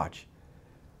Judicial Watch.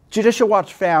 Judicial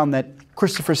Watch found that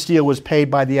Christopher Steele was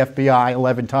paid by the FBI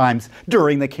 11 times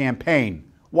during the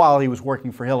campaign while he was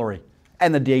working for Hillary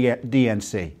and the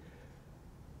DNC.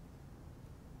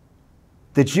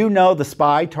 Did you know the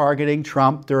spy targeting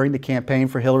Trump during the campaign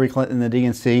for Hillary Clinton and the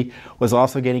DNC was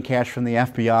also getting cash from the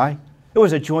FBI? It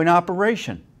was a joint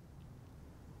operation.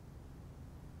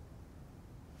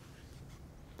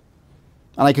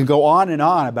 And I can go on and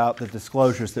on about the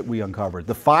disclosures that we uncovered,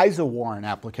 the FISA warrant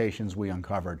applications we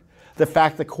uncovered, the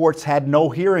fact that courts had no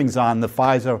hearings on the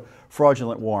FISA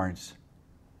fraudulent warrants,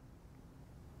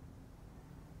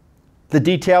 the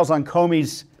details on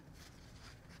Comey's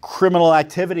criminal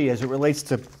activity as it relates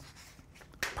to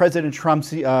President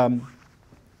Trump's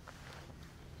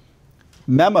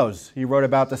memos he wrote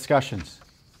about discussions.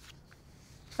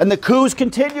 And the coup's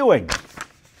continuing.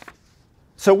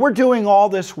 So we're doing all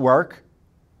this work.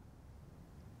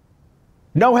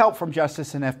 No help from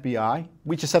Justice and FBI.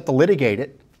 We just have to litigate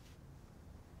it.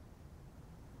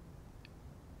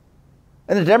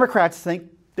 And the Democrats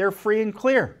think they're free and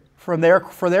clear for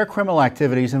their criminal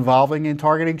activities involving and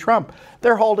targeting Trump.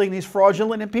 They're holding these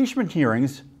fraudulent impeachment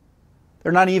hearings.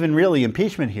 They're not even really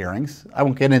impeachment hearings. I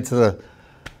won't get into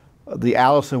the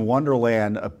Alice in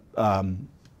Wonderland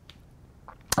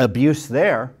abuse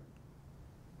there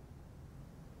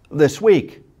this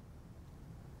week.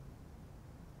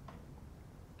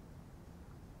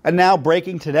 And now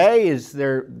breaking today is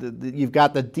you've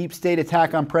got the deep state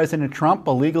attack on President Trump,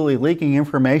 illegally leaking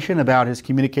information about his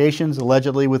communications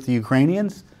allegedly with the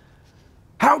Ukrainians.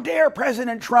 How dare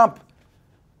President Trump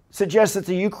suggest that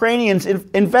the Ukrainians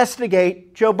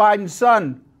investigate Joe Biden's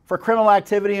son for criminal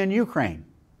activity in Ukraine?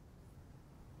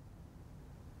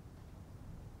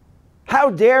 How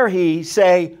dare he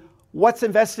say, let's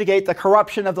investigate the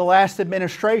corruption of the last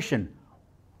administration?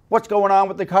 What's going on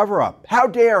with the cover-up? How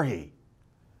dare he?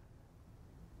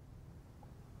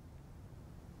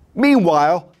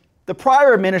 Meanwhile, the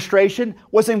prior administration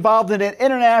was involved in an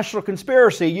international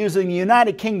conspiracy using the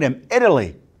United Kingdom,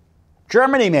 Italy,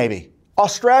 Germany maybe,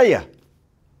 Australia,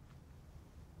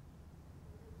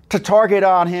 to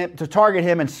target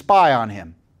him and spy on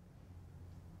him.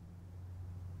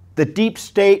 The deep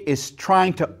state is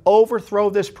trying to overthrow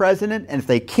this president, and if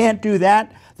they can't do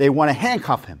that, they want to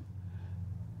handcuff him.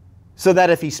 So that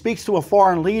if he speaks to a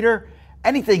foreign leader,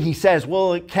 anything he says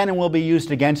can and will be used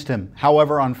against him,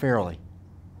 however unfairly.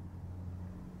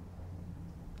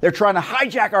 They're trying to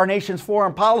hijack our nation's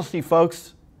foreign policy,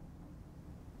 folks.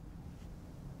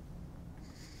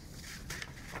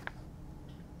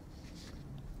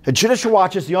 The Judicial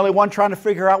Watch is the only one trying to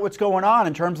figure out what's going on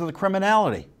in terms of the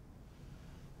criminality.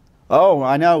 Oh,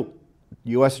 I know.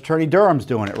 U.S. Attorney Durham's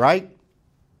doing it, right?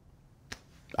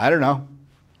 I don't know.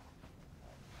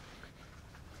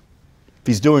 If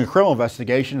he's doing a criminal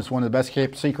investigation, it's one of the best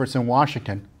kept secrets in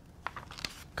Washington.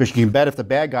 Because you can bet if the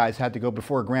bad guys had to go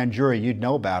before a grand jury, you'd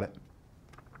know about it.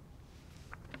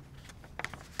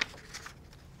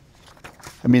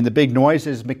 I mean, the big noise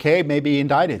is McCabe may be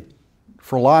indicted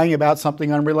for lying about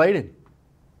something unrelated.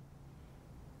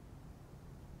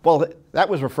 Well, that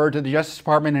was referred to the Justice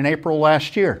Department in April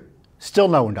last year. Still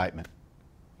no indictment.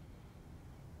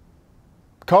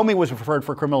 Comey was referred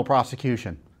for criminal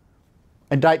prosecution.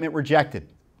 Indictment rejected.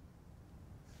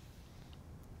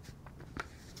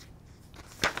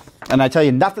 And I tell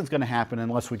you, nothing's going to happen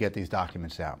unless we get these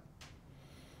documents out.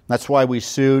 That's why we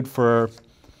sued for...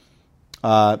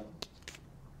 what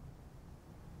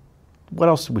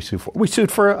else did we sue for? We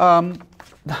sued for...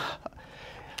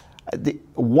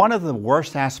 One of the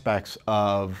worst aspects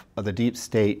of the deep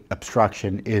state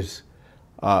obstruction is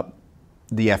the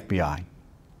FBI.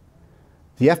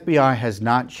 The FBI has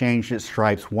not changed its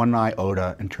stripes one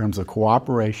iota in terms of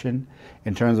cooperation,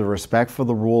 in terms of respect for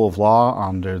the rule of law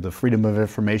under the Freedom of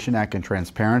Information Act and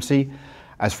transparency.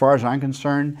 As far as I'm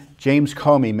concerned, James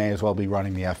Comey may as well be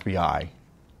running the FBI.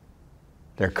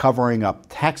 They're covering up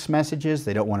text messages.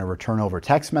 They don't want to return over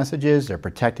text messages. They're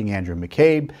protecting Andrew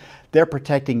McCabe. They're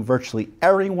protecting virtually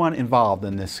everyone involved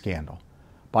in this scandal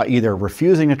by either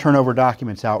refusing to turn over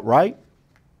documents outright,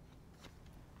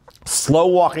 slow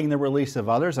walking the release of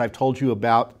others. I've told you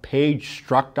about Page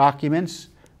Strzok documents.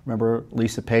 Remember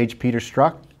Lisa Page, Peter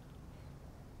Strzok?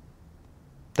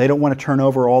 They don't want to turn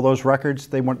over all those records.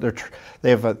 They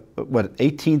have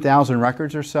 18,000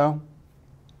 records or so.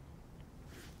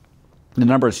 The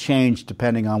numbers change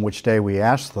depending on which day we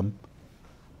ask them.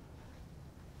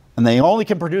 And they only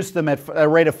can produce them at a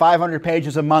rate of 500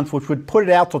 pages a month, which would put it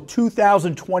out till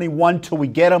 2021 till we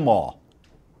get them all.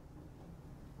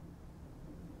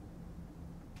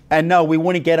 And no, we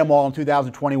wouldn't get them all in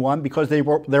 2021 because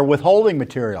they're withholding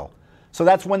material. So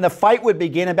that's when the fight would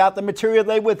begin about the material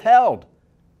they withheld.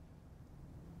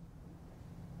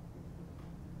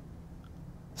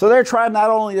 So they're trying not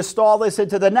only to stall this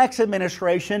into the next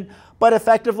administration, but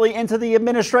effectively into the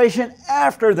administration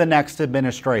after the next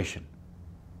administration.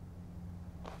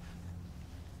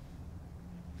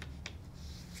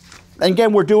 And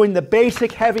again, we're doing the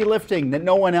basic heavy lifting that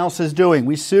no one else is doing.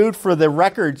 We sued for the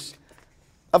records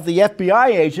of the FBI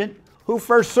agent who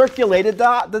first circulated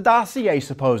the dossier,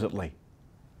 supposedly.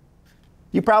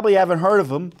 You probably haven't heard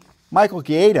of him, Michael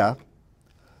Gaeta,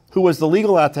 who was the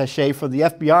legal attaché for the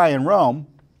FBI in Rome.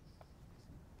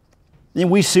 And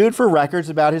we sued for records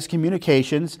about his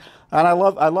communications, and I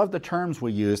love the terms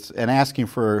we used in asking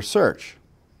for a search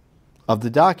of the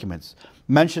documents,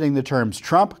 mentioning the terms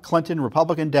Trump, Clinton,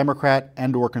 Republican, Democrat,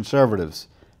 and/or conservatives.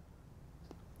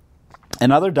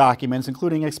 And other documents,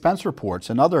 including expense reports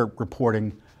and other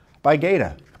reporting by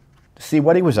Gaeta, to see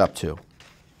what he was up to.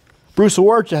 Bruce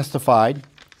Ohr testified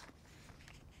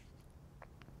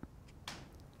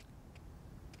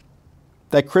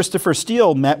that Christopher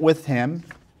Steele met with him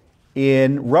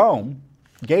in Rome,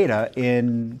 Gaeta,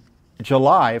 in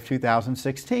July of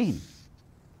 2016,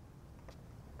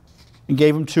 and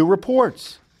gave him 2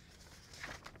 reports.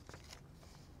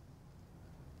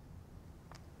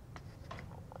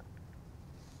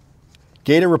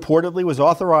 Gaeta reportedly was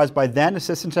authorized by then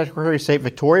Assistant Secretary of State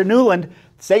Victoria Nuland,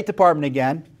 State Department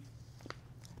again,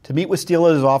 to meet with Steele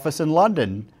at his office in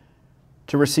London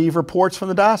to receive reports from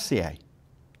the dossier.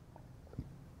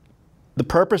 The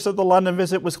purpose of the London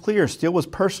visit was clear. Steele was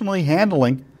personally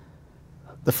handing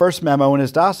the first memo in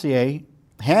his dossier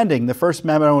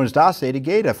to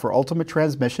Gaeta for ultimate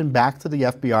transmission back to the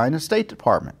FBI and the State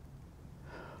Department.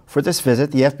 For this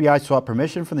visit, the FBI sought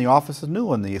permission from the Office of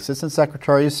Nuland, the Assistant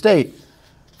Secretary of State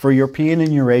for European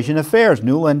and Eurasian Affairs.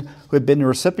 Nuland, who had been the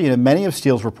recipient of many of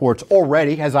Steele's reports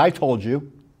already, as I told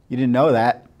you. You didn't know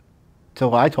that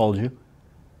until I told you.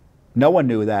 No one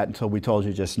knew that until we told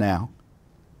you just now.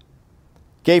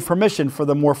 Gave permission for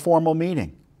the more formal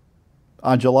meeting.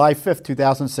 On July 5th,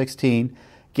 2016,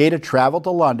 Gaeta traveled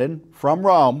to London from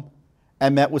Rome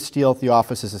and met with Steele at the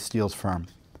offices of Steele's firm.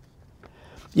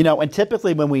 You know, and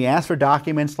typically when we ask for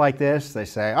documents like this, they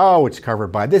say, oh, it's covered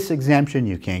by this exemption,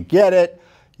 you can't get it.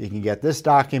 You can get this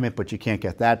document, but you can't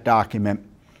get that document.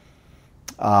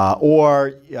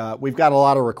 Or we've got a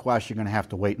lot of requests, you're going to have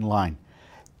to wait in line.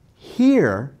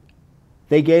 Here,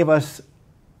 they gave us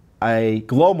a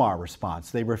GLOMAR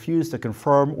response. They refused to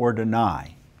confirm or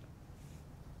deny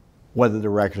whether the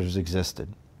records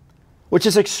existed, which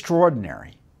is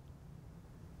extraordinary.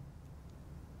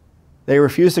 They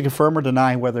refused to confirm or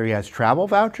deny whether he has travel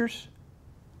vouchers.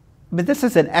 I mean, this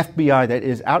is an FBI that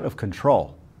is out of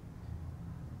control.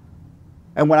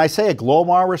 And when I say a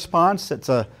GLOMAR response,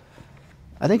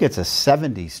 I think it's a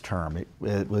 70s term.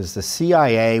 It was the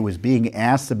CIA was being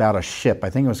asked about a ship.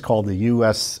 I think it was called the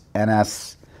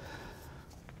USNS.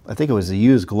 I think it was the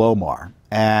used GLOMAR.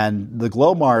 And the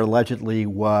GLOMAR allegedly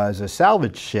was a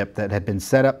salvage ship that had been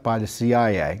set up by the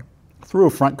CIA through a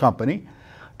front company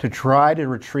to try to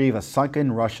retrieve a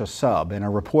sunken Russia sub. And a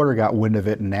reporter got wind of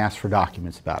it and asked for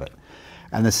documents about it.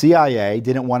 And the CIA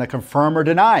didn't want to confirm or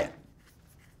deny it.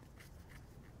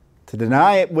 To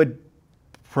deny it would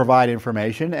provide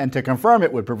information, and to confirm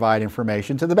it would provide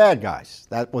information to the bad guys.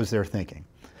 That was their thinking.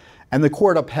 And the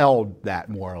court upheld that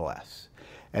more or less.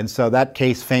 And so that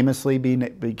case famously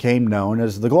became known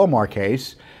as the GLOMAR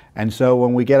case. And so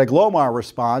when we get a GLOMAR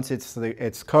response, it's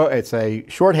a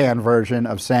shorthand version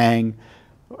of saying,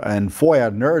 in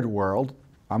FOIA nerd world,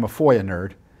 I'm a FOIA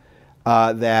nerd,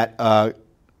 that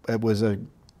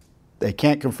they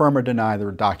can't confirm or deny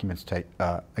the documents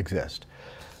exist.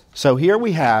 So here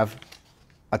we have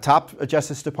a top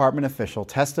Justice Department official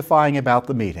testifying about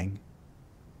the meeting,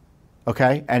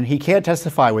 okay? And he can't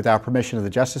testify without permission of the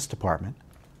Justice Department.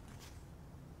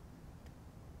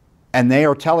 And they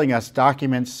are telling us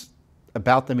documents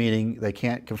about the meeting they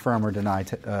can't confirm or deny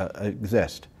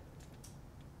exist.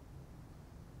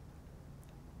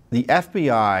 The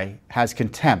FBI has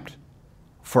contempt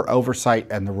for oversight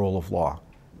and the rule of law.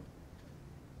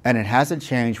 And it hasn't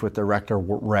changed with Director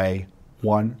Wray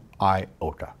one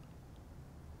iota.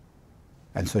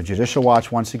 And so Judicial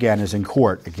Watch, once again, is in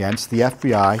court against the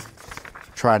FBI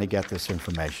trying to get this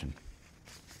information.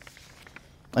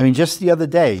 I mean, just the other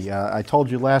day, I told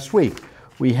you last week,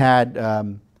 we had,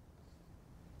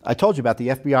 I told you about the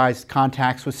FBI's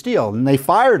contacts with Steele, and they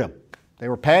fired him. They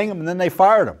were paying him, and then they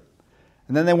fired him.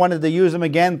 And then they wanted to use him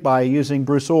again by using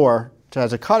Bruce Ohr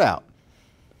as a cutout.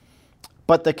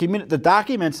 But the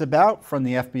documents from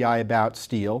the FBI about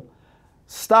Steele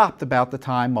stopped about the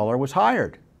time Mueller was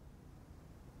hired.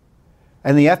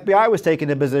 And the FBI was taking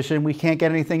the position, we can't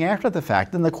get anything after the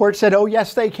fact. And the court said, oh,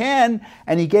 yes, they can.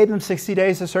 And he gave them 60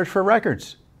 days to search for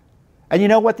records. And you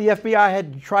know what the FBI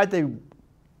had tried to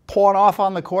pawn off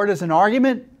on the court as an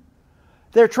argument?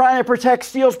 They're trying to protect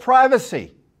Steele's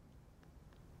privacy.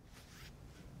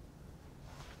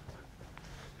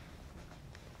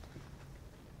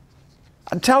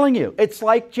 I'm telling you, it's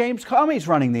like James Comey's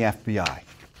running the FBI.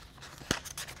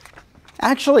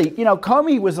 Actually, you know,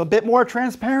 Comey was a bit more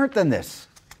transparent than this,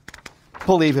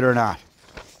 believe it or not.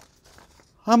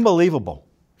 Unbelievable.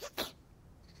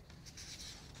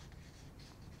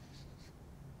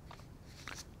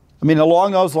 I mean,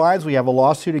 along those lines, we have a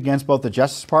lawsuit against both the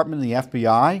Justice Department and the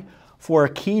FBI for a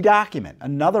key document,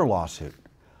 another lawsuit.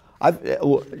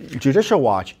 Judicial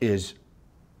Watch is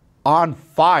on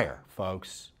fire,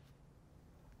 folks.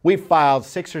 We've filed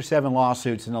 6 or 7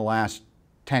 lawsuits in the last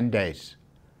 10 days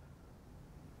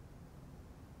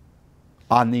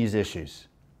on these issues.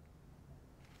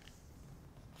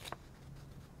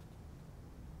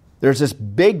 There's this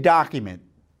big document,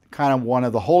 kind of one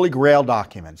of the holy grail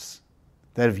documents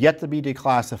that have yet to be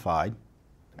declassified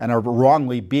and are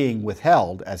wrongly being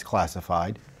withheld as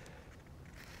classified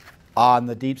on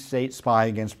the deep state spying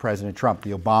against President Trump,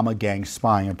 the Obama gang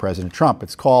spying on President Trump.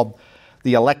 It's called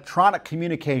the Electronic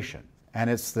Communication, and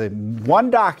it's the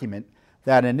one document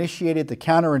that initiated the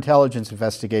counterintelligence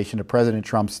investigation of President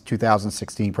Trump's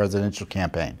 2016 presidential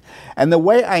campaign. And the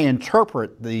way I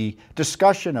interpret the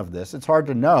discussion of this, it's hard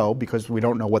to know because we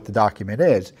don't know what the document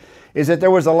is that there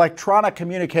was electronic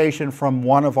communication from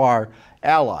one of our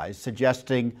allies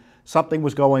suggesting something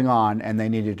was going on and they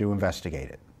needed to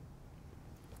investigate it.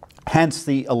 Hence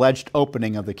the alleged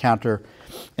opening of the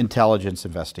counterintelligence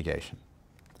investigation.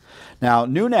 Now,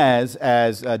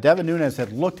 Devin Nunes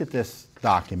had looked at this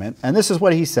document, and this is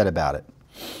what he said about it.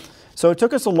 So it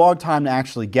took us a long time to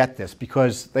actually get this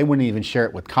because they wouldn't even share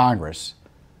it with Congress,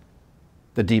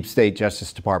 the Deep State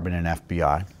Justice Department and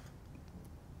FBI.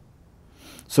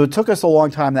 So it took us a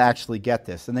long time to actually get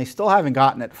this, and they still haven't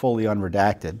gotten it fully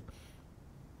unredacted.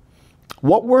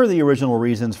 What were the original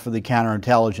reasons for the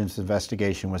counterintelligence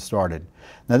investigation was started?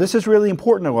 Now, this is really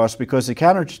important to us because the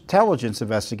counterintelligence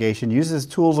investigation uses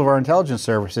tools of our intelligence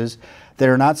services that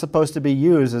are not supposed to be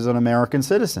used as an American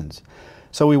citizens.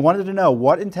 So we wanted to know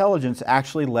what intelligence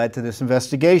actually led to this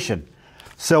investigation.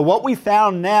 So what we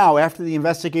found now, after the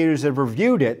investigators have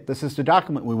reviewed it, this is the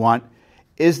document we want,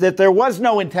 is that there was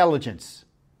no intelligence.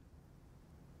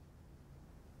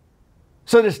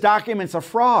 So this document's a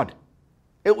fraud.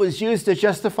 It was used to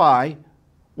justify,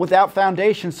 without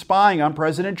foundation, spying on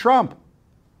President Trump.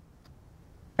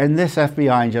 And this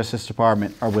FBI and Justice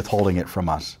Department are withholding it from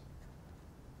us.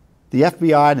 The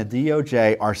FBI and the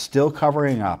DOJ are still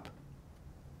covering up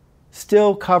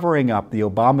the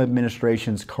Obama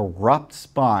administration's corrupt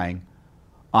spying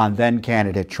on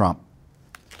then-candidate Trump.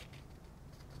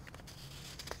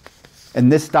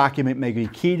 And this document may be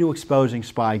key to exposing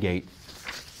Spygate.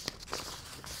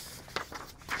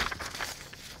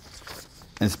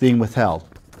 And it's being withheld.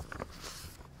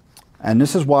 And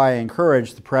this is why I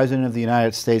encourage the President of the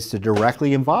United States to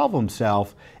directly involve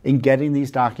himself in getting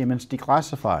these documents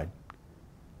declassified.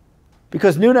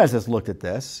 Because Nunes has looked at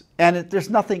this, and there's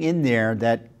nothing in there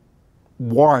that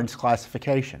warrants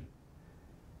classification.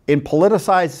 In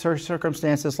politicized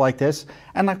circumstances like this,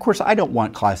 and of course I don't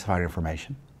want classified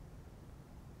information,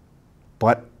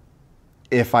 but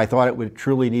if I thought it would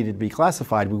truly need to be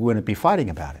classified, we wouldn't be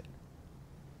fighting about it.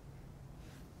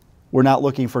 We're not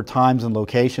looking for times and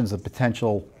locations of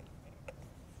potential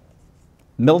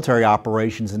military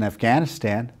operations in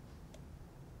Afghanistan.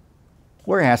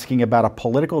 We're asking about a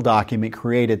political document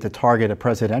created to target a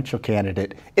presidential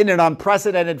candidate in an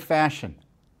unprecedented fashion.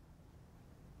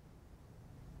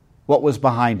 What was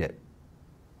behind it?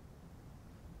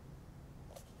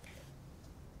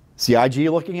 Is the IG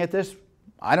looking at this?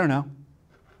 I don't know.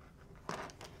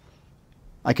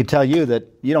 I can tell you that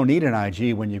you don't need an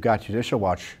IG when you've got Judicial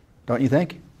Watch, don't you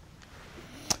think?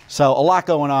 So a lot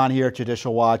going on here at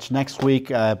Judicial Watch. Next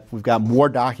week, we've got more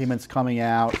documents coming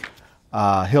out.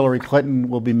 Hillary Clinton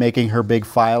will be making her big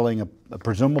filing,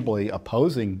 presumably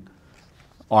opposing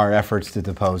our efforts to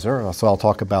depose her. So I'll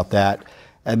talk about that,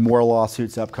 and more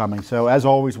lawsuits upcoming. So as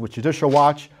always with Judicial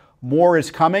Watch, more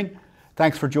is coming.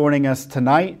 Thanks for joining us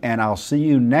tonight, and I'll see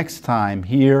you next time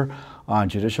here on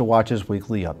Judicial Watch's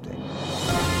Weekly Update.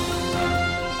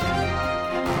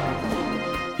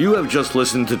 You have just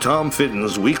listened to Tom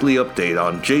Fitton's Weekly Update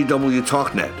on JW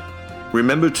TalkNet.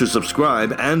 Remember to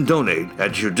subscribe and donate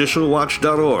at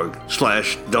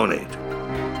judicialwatch.org/donate.